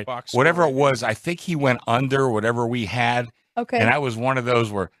about right. Whatever it was, I think he went under whatever we had. Okay. And that was one of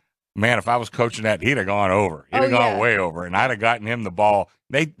those where, man, if I was coaching that, he'd have gone over. He'd have gone way over. And I'd have gotten him the ball.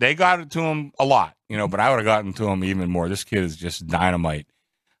 They got it to him a lot, but I would have gotten to him even more. This kid is just dynamite.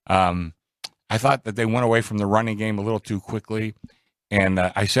 I I thought that they went away from the running game a little too quickly. And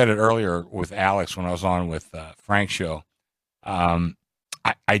I said it earlier with Alex when I was on with Frank's show. I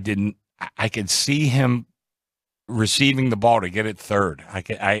could see him receiving the ball to get it third.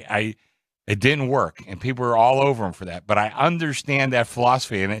 It didn't work, and people were all over him for that. But I understand that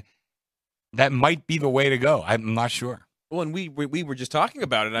philosophy, and that might be the way to go. I'm not sure. Well, and we were just talking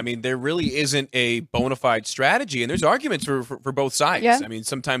about it. I mean, there really isn't a bona fide strategy, and there's arguments for both sides. Yeah. I mean,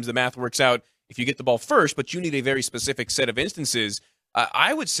 sometimes the math works out if you get the ball first, but you need a very specific set of instances.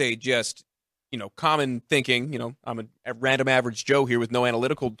 I would say just, common thinking, I'm a random average Joe here with no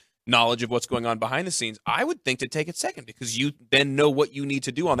analytical knowledge of what's going on behind the scenes. I would think to take it second because you then know what you need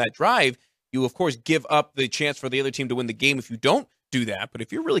to do on that drive. You, of course, give up the chance for the other team to win the game if you don't do that. But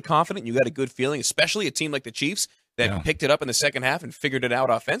if you're really confident, you got a good feeling, especially a team like the Chiefs that picked it up in the second half and figured it out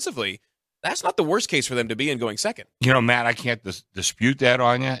offensively, that's not the worst case for them to be in going second. Matt, I can't dispute that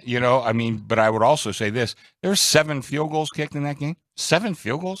on you, but I would also say this. There's 7 field goals kicked in that game. 7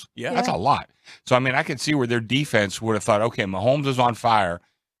 field goals? Yeah. That's a lot. So, I could see where their defense would have thought, okay, Mahomes is on fire.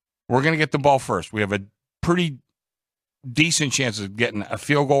 We're going to get the ball first. We have a pretty decent chance of getting a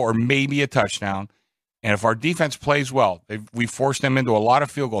field goal or maybe a touchdown. And if our defense plays well, we force them into a lot of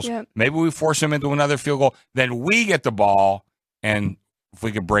field goals. Yep. Maybe we force them into another field goal. Then we get the ball, and if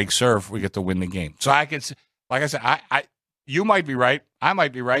we could break serve, we get to win the game. So I could, like I said, you might be right. I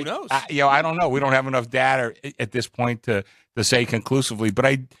might be right. Who knows? I don't know. We don't have enough data at this point to say conclusively. But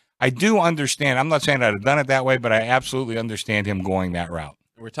I do understand. I'm not saying I'd have done it that way, but I absolutely understand him going that route.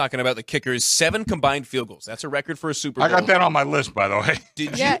 We're talking about the kickers, 7 combined field goals. That's a record for a Super Bowl. I got that on my list, by the way.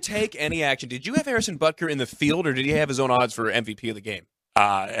 Did you take any action? Did you have Harrison Butker in the field, or did he have his own odds for MVP of the game?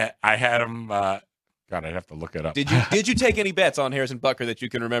 I had him. God, I'd have to look it up. Did you take any bets on Harrison Butker that you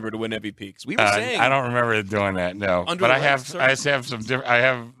can remember to win MVP? Because we were saying I don't remember doing that. No, but I have some different. I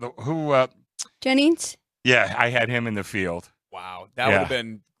have who Jennings. Yeah, I had him in the field. Wow, that would have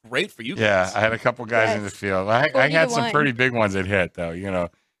been great for you guys. Yeah, I had a couple guys in the field. I had some pretty big ones that hit, though,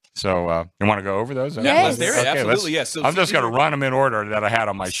 So you want to go over those? Yes. Okay, absolutely, yes. So I'm just going to run them in order that I had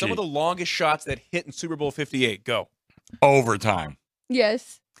on my sheet. Some of the longest shots that hit in Super Bowl 58. Go. Overtime.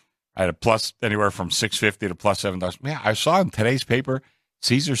 Yes. I had a plus anywhere from 650 to plus 7,000. Yeah, I saw in today's paper,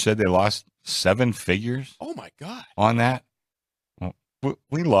 Caesar said they lost 7 figures. Oh, my God. On that.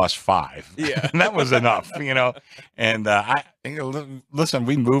 We lost 5. Yeah. And that was enough, And listen,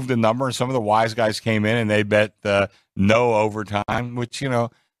 we moved the number, and some of the wise guys came in and they bet no overtime, which,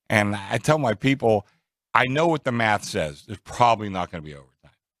 and I tell my people, I know what the math says. There's probably not going to be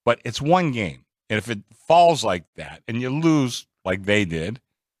overtime. But it's one game. And if it falls like that and you lose like they did,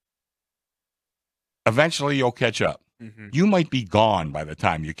 eventually you'll catch up. Mm-hmm. You might be gone by the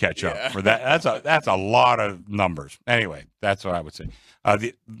time you catch up for that. That's a lot of numbers. Anyway, that's what I would say.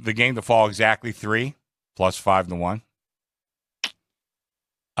 The game to fall exactly 3 plus 5 to 1.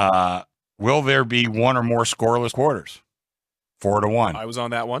 Will there be one or more scoreless quarters? 4 to 1. I was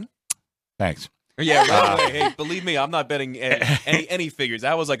on that one. Thanks. Yeah, right away. Hey, believe me, I'm not betting any figures.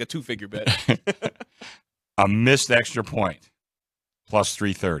 That was like a 2-figure bet. A missed extra point plus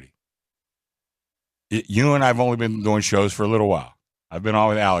 330. You and I have only been doing shows for a little while. I've been on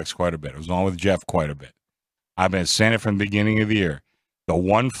with Alex quite a bit. I was on with Jeff quite a bit. I've been saying it from the beginning of the year. The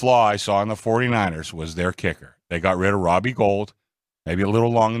one flaw I saw in the 49ers was their kicker. They got rid of Robbie Gould, maybe a little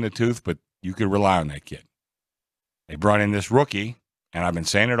long in the tooth, but you could rely on that kid. They brought in this rookie, and I've been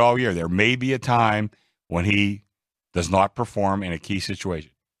saying it all year. There may be a time when he does not perform in a key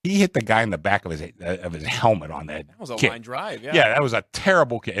situation. He hit the guy in the back of his helmet on that. That was a kick. line drive, yeah. Yeah, that was a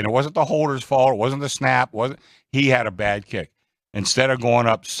terrible kick. And it wasn't the holder's fault. It wasn't the snap. He had a bad kick. Instead of going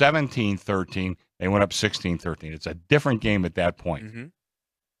up 17-13, they went up 16-13. It's a different game at that point. Mm-hmm.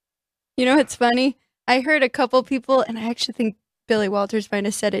 It's funny. I heard a couple people, and I actually think Billy Walters might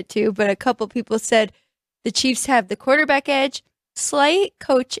have said it too, but a couple people said the Chiefs have the quarterback edge, slight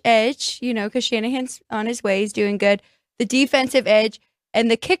coach edge, because Shanahan's on his way. He's doing good. The defensive edge, and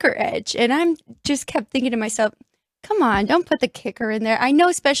the kicker edge. And I'm just kept thinking to myself, come on, don't put the kicker in there. I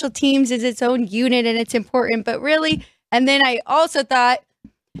know special teams is its own unit and it's important, but really? And then I also thought,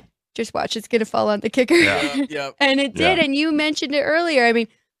 just watch, it's going to fall on the kicker. Yeah. And it did. And you mentioned it earlier. I mean,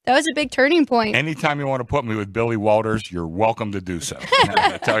 that was a big turning point. Anytime you want to put me with Billy Walters, you're welcome to do so.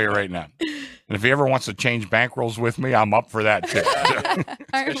 I tell you right now. And if he ever wants to change bankrolls with me, I'm up for that too.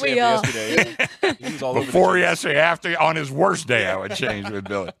 Aren't we all? Before yesterday, after on his worst day, I would change with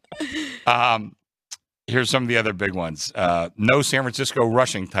Billy. Here's some of the other big ones. No San Francisco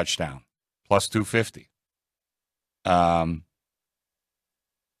rushing touchdown, plus 250.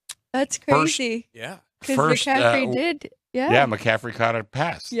 That's crazy. Yeah. Because McCaffrey did. Yeah. Yeah, McCaffrey caught a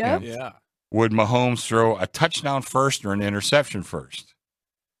pass. Yep. Yeah. would Mahomes throw a touchdown first or an interception first?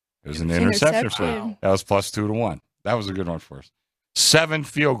 It was an interception first. That was plus 2-1. That was a good one for us. 7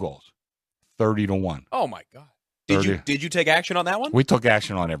 field goals, 30-1. Oh my God! Did you take action on that one? We took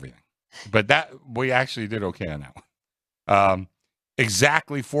action on everything, but we actually did okay on that one.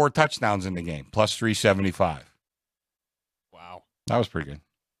 Exactly 4 touchdowns in the game, plus 375. Wow, that was pretty good.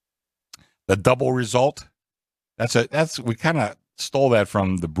 The double result. We kind of stole that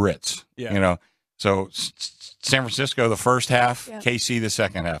from the Brits. Yeah. So San Francisco the first half, KC the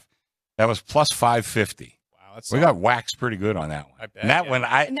second half. That was plus 550. Wow, that's we got waxed pretty good on that one. I bet, and that one,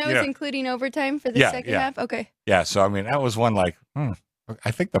 and that was including overtime for the second half. Okay. Yeah. So I mean, that was one like,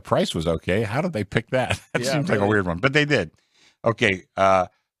 I think the price was okay. How did they pick that? That seems like a weird one, but they did. Okay. The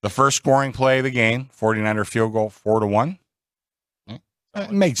first scoring play of the game, 49er field goal, 4-1.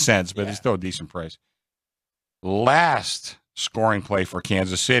 It makes sense, but it's still a decent price. Last scoring play for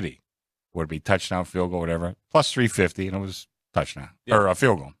Kansas City would be touchdown, field goal, whatever, plus 350, and it was touchdown or a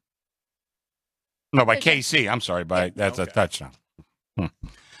field goal. No, by KC. I'm sorry, that's a touchdown.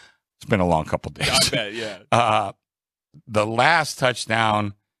 It's been a long couple days. I bet, yeah. The last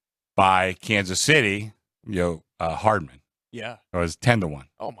touchdown by Kansas City, Hardman. Yeah, it was 10-1.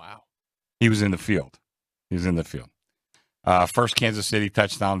 Oh wow, he was in the field. First Kansas City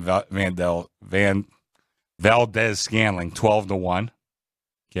touchdown, Valdez-Scantling, 12-1.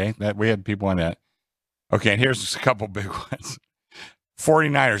 Okay, we had people on that. Okay, and here's just a couple big ones.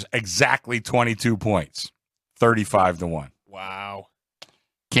 49ers, exactly 22 points, 35-1. Wow.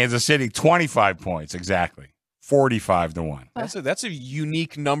 Kansas City, 25 points, exactly, 45-1. That's a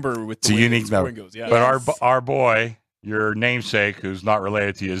unique number with the way the scoring goes. Yeah. But our boy, your namesake, who's not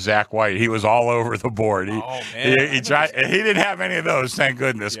related to you, Zach White, he was all over the board. He tried. He didn't have any of those, thank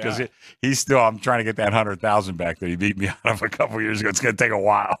goodness, because he's still. I'm trying to get that 100,000 back that he beat me out of a couple of years ago. It's going to take a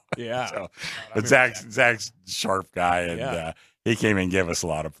while. Yeah. But Zach's a sharp guy, and he came in and gave us a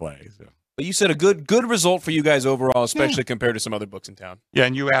lot of play. So. But you said a good result for you guys overall, especially compared to some other books in town. Yeah,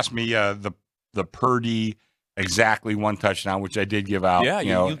 and you asked me the Purdy exactly 1 touchdown, which I did give out. Yeah,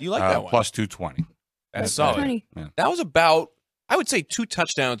 you like that one. Plus 220. That's solid. Yeah. That was about, I would say 2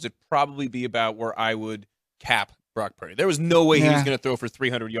 touchdowns would probably be about where I would cap Brock Purdy. There was no way he was going to throw for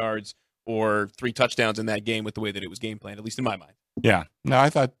 300 yards or 3 touchdowns in that game with the way that it was game planned, at least in my mind. Yeah. No, I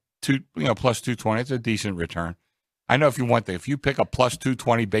thought plus 220, it's a decent return. I know if you pick a plus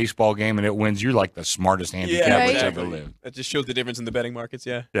 220 baseball game and it wins, you're like the smartest handicap that's ever lived. That just shows the difference in the betting markets,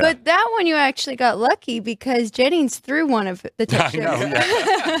 yeah. But that one you actually got lucky because Jennings threw one of the touchdowns. I know,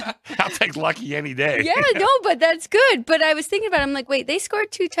 yeah. I'll take lucky any day. Yeah, no, but that's good. But I was thinking about it. I'm like, wait, they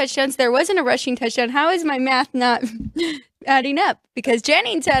scored 2 touchdowns. There wasn't a rushing touchdown. How is my math not adding up? Because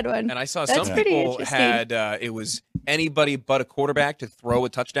Jennings had one. And I saw some people had it was anybody but a quarterback to throw a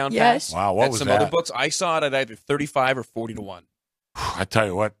touchdown pass. Wow, what was some that? Other books, I saw it at either 35 or 40-1. I tell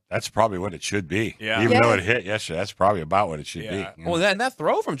you what, that's probably what it should be. Yeah. Even though it hit yesterday, that's probably about what it should be. Well, and that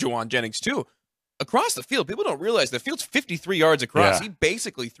throw from Juwan Jennings, too. Across the field, people don't realize the field's 53 yards across. He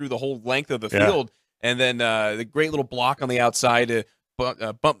basically threw the whole length of the field. And then the great little block on the outside to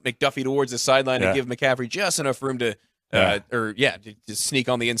bump McDuffie towards the sideline and give McCaffrey just enough room to just sneak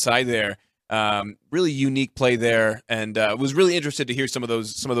on the inside there. Really unique play there, and was really interested to hear some of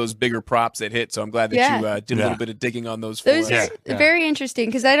those bigger props that hit. So I'm glad that you did a little bit of digging on those for us. Very interesting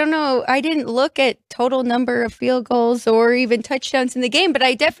because I don't know. I didn't look at total number of field goals or even touchdowns in the game, but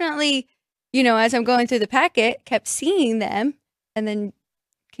I definitely, as I'm going through the packet, kept seeing them and then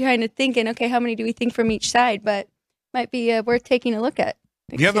kind of thinking, okay, how many do we think from each side? But might be worth taking a look at.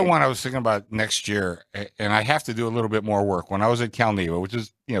 The other one I was thinking about next year, and I have to do a little bit more work. When I was at Cal Neva, which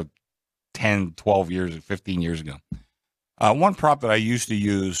is 10, 12 years, 15 years ago. One prop that I used to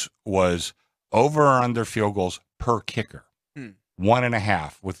use was over or under field goals per kicker.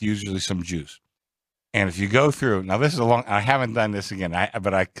 1.5 with usually some juice. And if you go through, now this is I haven't done this again,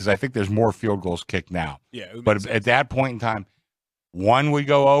 because I think there's more field goals kicked now. Yeah. But at that point in time, 1 would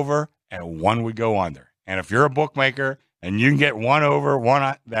go over and 1 would go under. And if you're a bookmaker and you can get 1 over,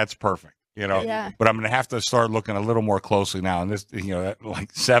 1, that's perfect. But I'm going to have to start looking a little more closely now. And this,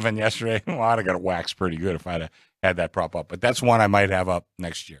 like 7 yesterday, well, I'd have got it waxed pretty good if I'd have had that prop up. But that's one I might have up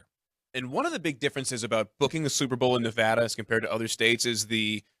next year. And one of the big differences about booking a Super Bowl in Nevada as compared to other states is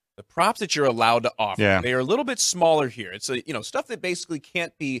the props that you're allowed to offer. Yeah. They are a little bit smaller here. It's stuff that basically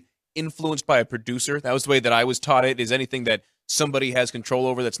can't be influenced by a producer. That was the way that I was taught it, is anything that somebody has control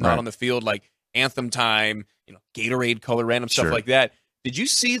over that's not on the field, like anthem time, Gatorade color, random stuff like that. Did you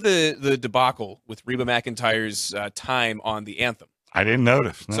see the debacle with Reba McEntire's time on the anthem? I didn't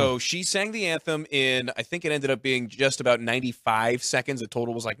notice. No. So she sang the anthem in, I think it ended up being just about 95 seconds. The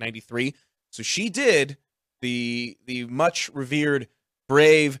total was like 93. So she did the much revered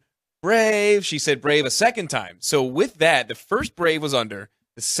Brave. She said Brave a second time. So with that, the first Brave was under.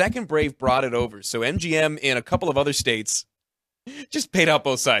 The second Brave brought it over. So MGM in a couple of other states just paid out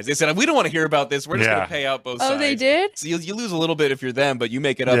both sides. They said, we don't want to hear about this. We're just going to pay out both sides. Oh, they did? So you lose a little bit if you're them, but you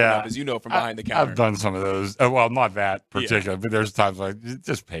make it up enough, as you know, from behind the counter. I've done some of those. Well, not that particular, but there's times like,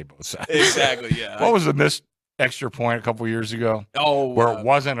 just pay both sides. Exactly, yeah. What was the missed extra point a couple years ago? Oh. Where it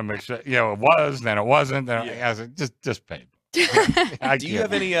wasn't a mix. It was, then it wasn't. Then just pay. Do you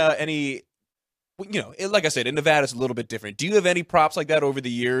have any like I said, in Nevada, it's a little bit different. Do you have any props like that over the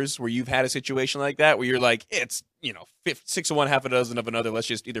years where you've had a situation like that where you're like, it's, 6 of one, half a dozen of another. Let's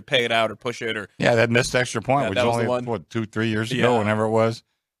just either pay it out or push it or. Yeah, that missed extra point, which was only, 2-3 years ago, whenever it was.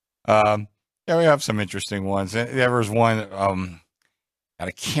 We have some interesting ones. There was one, and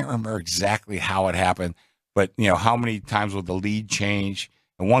I can't remember exactly how it happened, but, how many times would the lead change?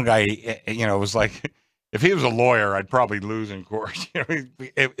 And one guy, it was like, if he was a lawyer, I'd probably lose in court.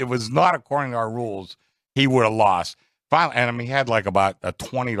 It was not according to our rules. He would have lost. Finally, and he had like about a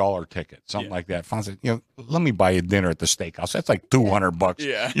 $20 ticket, something like that. Finally said, let me buy you dinner at the steakhouse. That's like $200.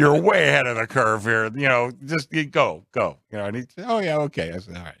 Yeah. You're way ahead of the curve here. Just go. And he said, oh, yeah, okay. I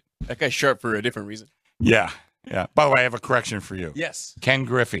said, all right. That guy's sharp for a different reason. Yeah. By the way, I have a correction for you. Yes. Ken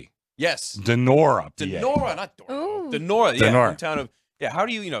Griffey. Yes. Denora. Denora, not Dora. Denora, hometown of, how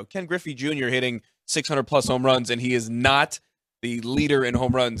do you, Ken Griffey Jr. hitting 600-plus home runs, and he is not the leader in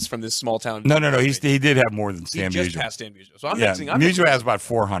home runs from this small town. No. He did have more than Stan Musial. He just passed Stan Musial. So I'm mixing. Musial has about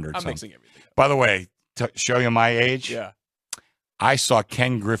 400. I'm mixing everything up. By the way, to show you my age, I saw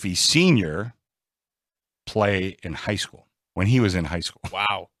Ken Griffey Sr. play in high school when he was in high school.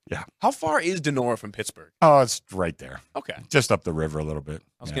 Wow. Yeah. How far is Denora from Pittsburgh? Oh, it's right there. Okay. Just up the river a little bit.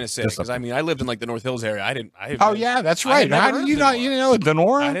 I was going to say, because I lived in like the North Hills area. That's right. How did you know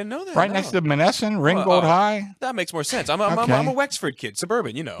Denora? I didn't know that. Right next to Menneson, Ringgold High. That makes more sense. I'm a Wexford kid,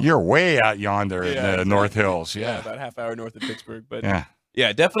 suburban, You're way out yonder in the North Hills. Yeah. About a half hour north of Pittsburgh. But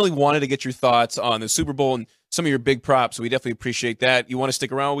yeah, definitely wanted to get your thoughts on the Super Bowl and some of your big props. We definitely appreciate that. You want to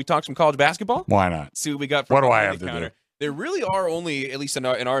stick around while we talk some college basketball? Why not? See what we got from what do I have to do? There really are only, at least in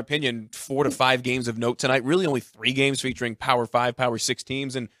our opinion, 4 to 5 games of note tonight. Really only 3 games featuring Power 5, Power 6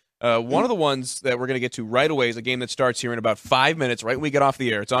 teams. And one of the ones that we're going to get to right away is a game that starts here in about 5 minutes, right when we get off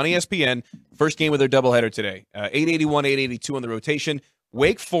the air. It's on ESPN. First game of their doubleheader today. 881, 882 on the rotation.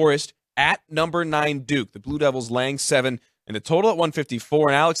 Wake Forest at number 9 Duke. The Blue Devils laying 7, and the total at 154.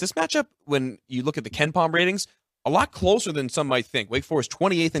 And Alex, this matchup, when you look at the KenPom ratings, a lot closer than some might think. Wake Forest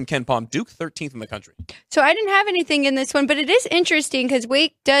 28th in KenPom, Duke 13th in the country. So I didn't have anything in this one, but it is interesting because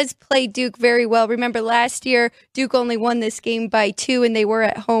Wake does play Duke very well. Remember last year, Duke only won this game by 2, and they were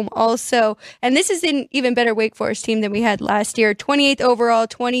at home also. And this is an even better Wake Forest team than we had last year. 28th overall,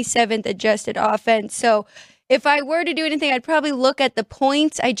 27th adjusted offense. So if I were to do anything, I'd probably look at the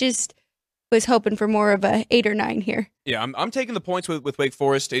points. I just was hoping for more of a 8 or 9 here. Yeah, I'm taking the points with Wake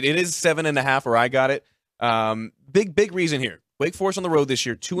Forest. It is 7.5 where I got it. Big reason here. Wake Forest on the road this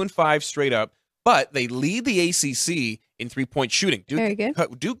year, 2-5 straight up, but they lead the ACC in 3-point shooting. Very good.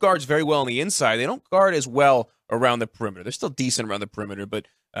 Duke guards very well on the inside. They don't guard as well around the perimeter. They're still decent around the perimeter, but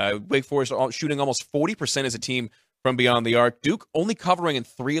Wake Forest shooting almost 40% as a team from beyond the arc. Duke only covering in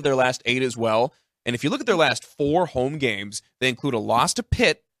 3 of their last 8 as well. And if you look at their last 4 home games, they include a loss to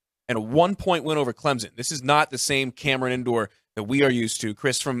Pitt and a 1-point win over Clemson. This is not the same Cameron Indoor that we are used to.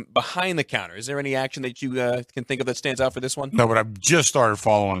 Chris, from behind the counter, is there any action that you can think of that stands out for this one? No, but I've just started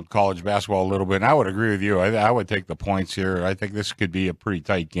following college basketball a little bit, and I would agree with you. I would take the points here. I think this could be a pretty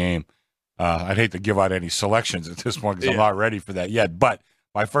tight game. I'd hate to give out any selections at this point because I'm not ready for that yet, but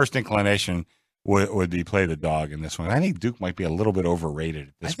my first inclination would be play the dog in this one. I think Duke might be a little bit overrated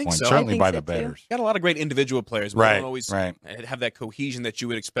at this point, certainly by the bettors. Got a lot of great individual players, but they don't always have that cohesion that you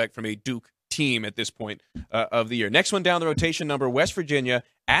would expect from a Duke team at this point of the year. Next one down the rotation number, West Virginia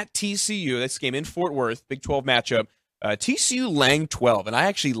at TCU. This game in Fort Worth, Big 12 matchup. TCU laying 12, and I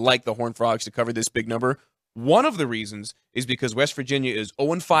actually like the Horned Frogs to cover this big number. One of the reasons is because West Virginia is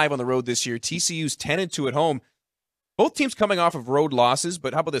 0-5 on the road this year. TCU's 10-2 at home. Both teams coming off of road losses,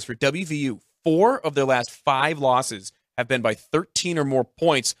 but how about this for WVU? 4 of their last 5 losses have been by 13 or more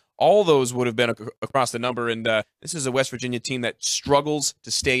points. All those would have been across the number, and this is a West Virginia team that struggles to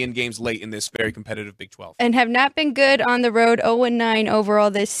stay in games late in this very competitive Big 12. And have not been good on the road, 0-9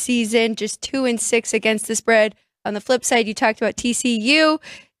 overall this season, just 2-6 against the spread. On the flip side, you talked about TCU,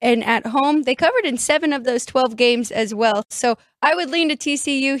 and at home, they covered in 7 of those 12 games as well. So I would lean to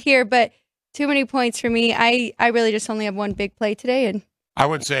TCU here, but too many points for me. I really just only have one big play today, and I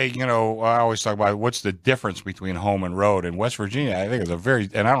would say, I always talk about what's the difference between home and road. And West Virginia, I think, is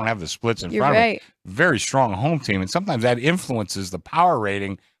and I don't have the splits in front of me, very strong home team. And sometimes that influences the power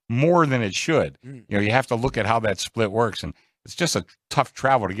rating more than it should. You have to look at how that split works. And it's just a tough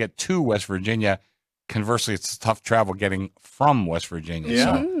travel to get to West Virginia. Conversely, it's tough travel getting from West Virginia.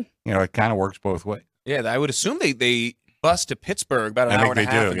 Yeah. So, it kind of works both ways. Yeah, I would assume they bus to Pittsburgh about an hour and a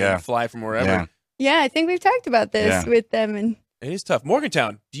half and then fly from wherever. Yeah, I think we've talked about this with them. And it is tough.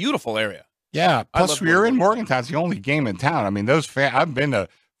 Morgantown, beautiful area. Yeah, plus we were in Morgantown. It's the only game in town. I mean, those fans, I've been to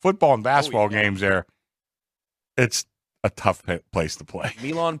football and basketball games there. It's a tough place to play.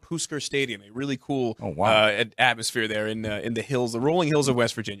 Milan Puskar Stadium, a really cool atmosphere there in the hills, the rolling hills of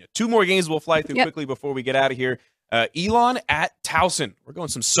West Virginia. 2 more games we'll fly through quickly before we get out of here. Elon at Towson. We're going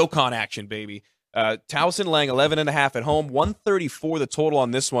some SoCon action, baby. Towson laying 11.5 at home, 134 the total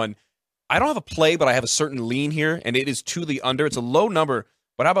on this one. I don't have a play, but I have a certain lean here, and it is to the under. It's a low number,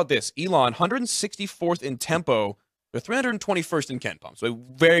 but how about this? Elon, 164th in tempo. They're 321st in KenPom, so a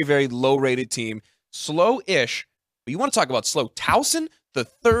very, very low-rated team. Slow-ish, but you want to talk about slow. Towson, the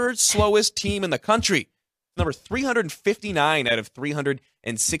 3rd slowest team in the country. Number 359 out of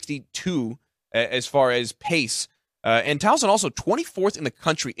 362 as far as pace. And Towson also 24th in the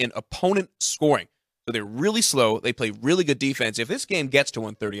country in opponent scoring. So they're really slow. They play really good defense. If this game gets to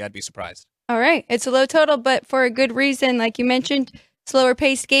 130, I'd be surprised. All right. It's a low total, but for a good reason. Like you mentioned, slower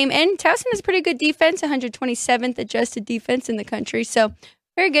paced game. And Towson has pretty good defense, 127th adjusted defense in the country. So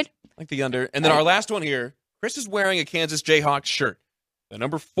very good. Like the under. And then our last one here, Chris is wearing a Kansas Jayhawks shirt. The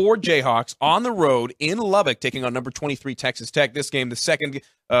number 4 Jayhawks on the road in Lubbock taking on number 23 Texas Tech. This game, the second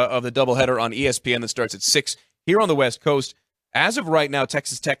of the doubleheader on ESPN that starts at 6 here on the West Coast. As of right now,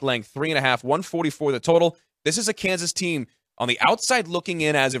 Texas Tech laying 3.5, 144 the total. This is a Kansas team on the outside looking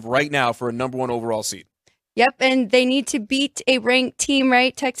in as of right now for a number 1 overall seed. Yep, and they need to beat a ranked team,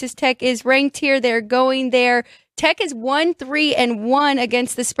 right? Texas Tech is ranked here. They're going there. Tech is 1-3-1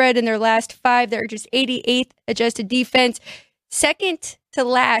 against the spread in their last 5. They're just 88th adjusted defense. Second to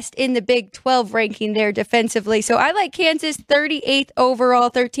last in the Big 12 ranking there defensively. So I like Kansas, 38th overall,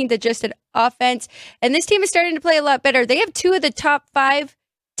 13th adjusted offense. And this team is starting to play a lot better. They have 2 of the top 5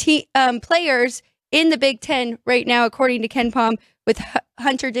 players in the Big 10 right now, according to KenPom, with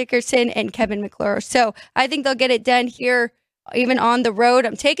Hunter Dickerson and Kevin McClure. So I think they'll get it done here, even on the road.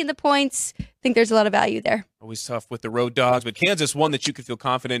 I'm taking the points. I think there's a lot of value there. Always tough with the road dogs, but Kansas, one that you can feel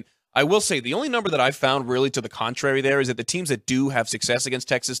confident. I will say the only number that I've found really to the contrary there is that the teams that do have success against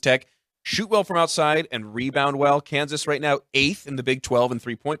Texas Tech shoot well from outside and rebound well. Kansas right now 8th in the Big 12 in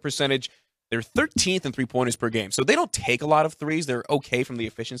three-point percentage. They're 13th in three-pointers per game. So they don't take a lot of threes. They're okay from the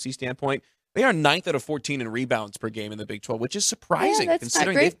efficiency standpoint. They are 9th out of 14 in rebounds per game in the Big 12, which is surprising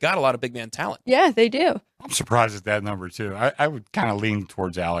considering they've got a lot of big man talent. Yeah, they do. I'm surprised at that number, too. I would kind of lean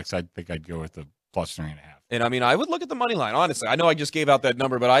towards Alex. I think I'd go with the plus 3.5. And, I mean, I would look at the money line, honestly. I know I just gave out that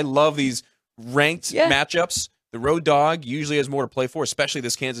number, but I love these ranked matchups. The road dog usually has more to play for, especially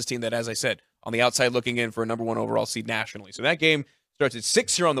this Kansas team that, as I said, on the outside looking in for a number 1 overall seed nationally. So that game starts at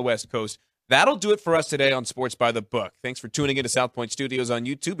 6 here on the West Coast. That'll do it for us today on Sports by the Book. Thanks for tuning into South Point Studios on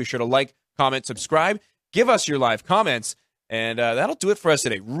YouTube. Be sure to like, comment, subscribe, give us your live comments, and that'll do it for us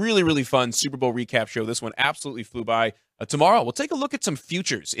today. Really, really fun Super Bowl recap show. This one absolutely flew by. Tomorrow, we'll take a look at some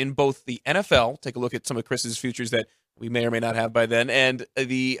futures in both the NFL, take a look at some of Chris's futures that we may or may not have by then, and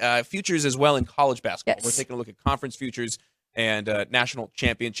the futures as well in college basketball. Yes. We're taking a look at conference futures and national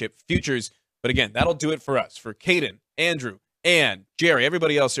championship futures. But again, that'll do it for us. For Caden, Andrew, and Jerry,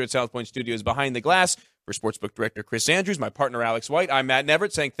 everybody else here at South Point Studios behind the glass, for Sportsbook Director Chris Andrews, my partner Alex White, I'm Matt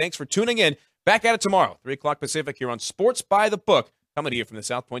Neverett saying thanks for tuning in. Back at it tomorrow, 3 o'clock Pacific here on Sports by the Book, coming to you from the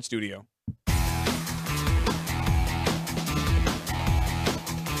South Point Studio.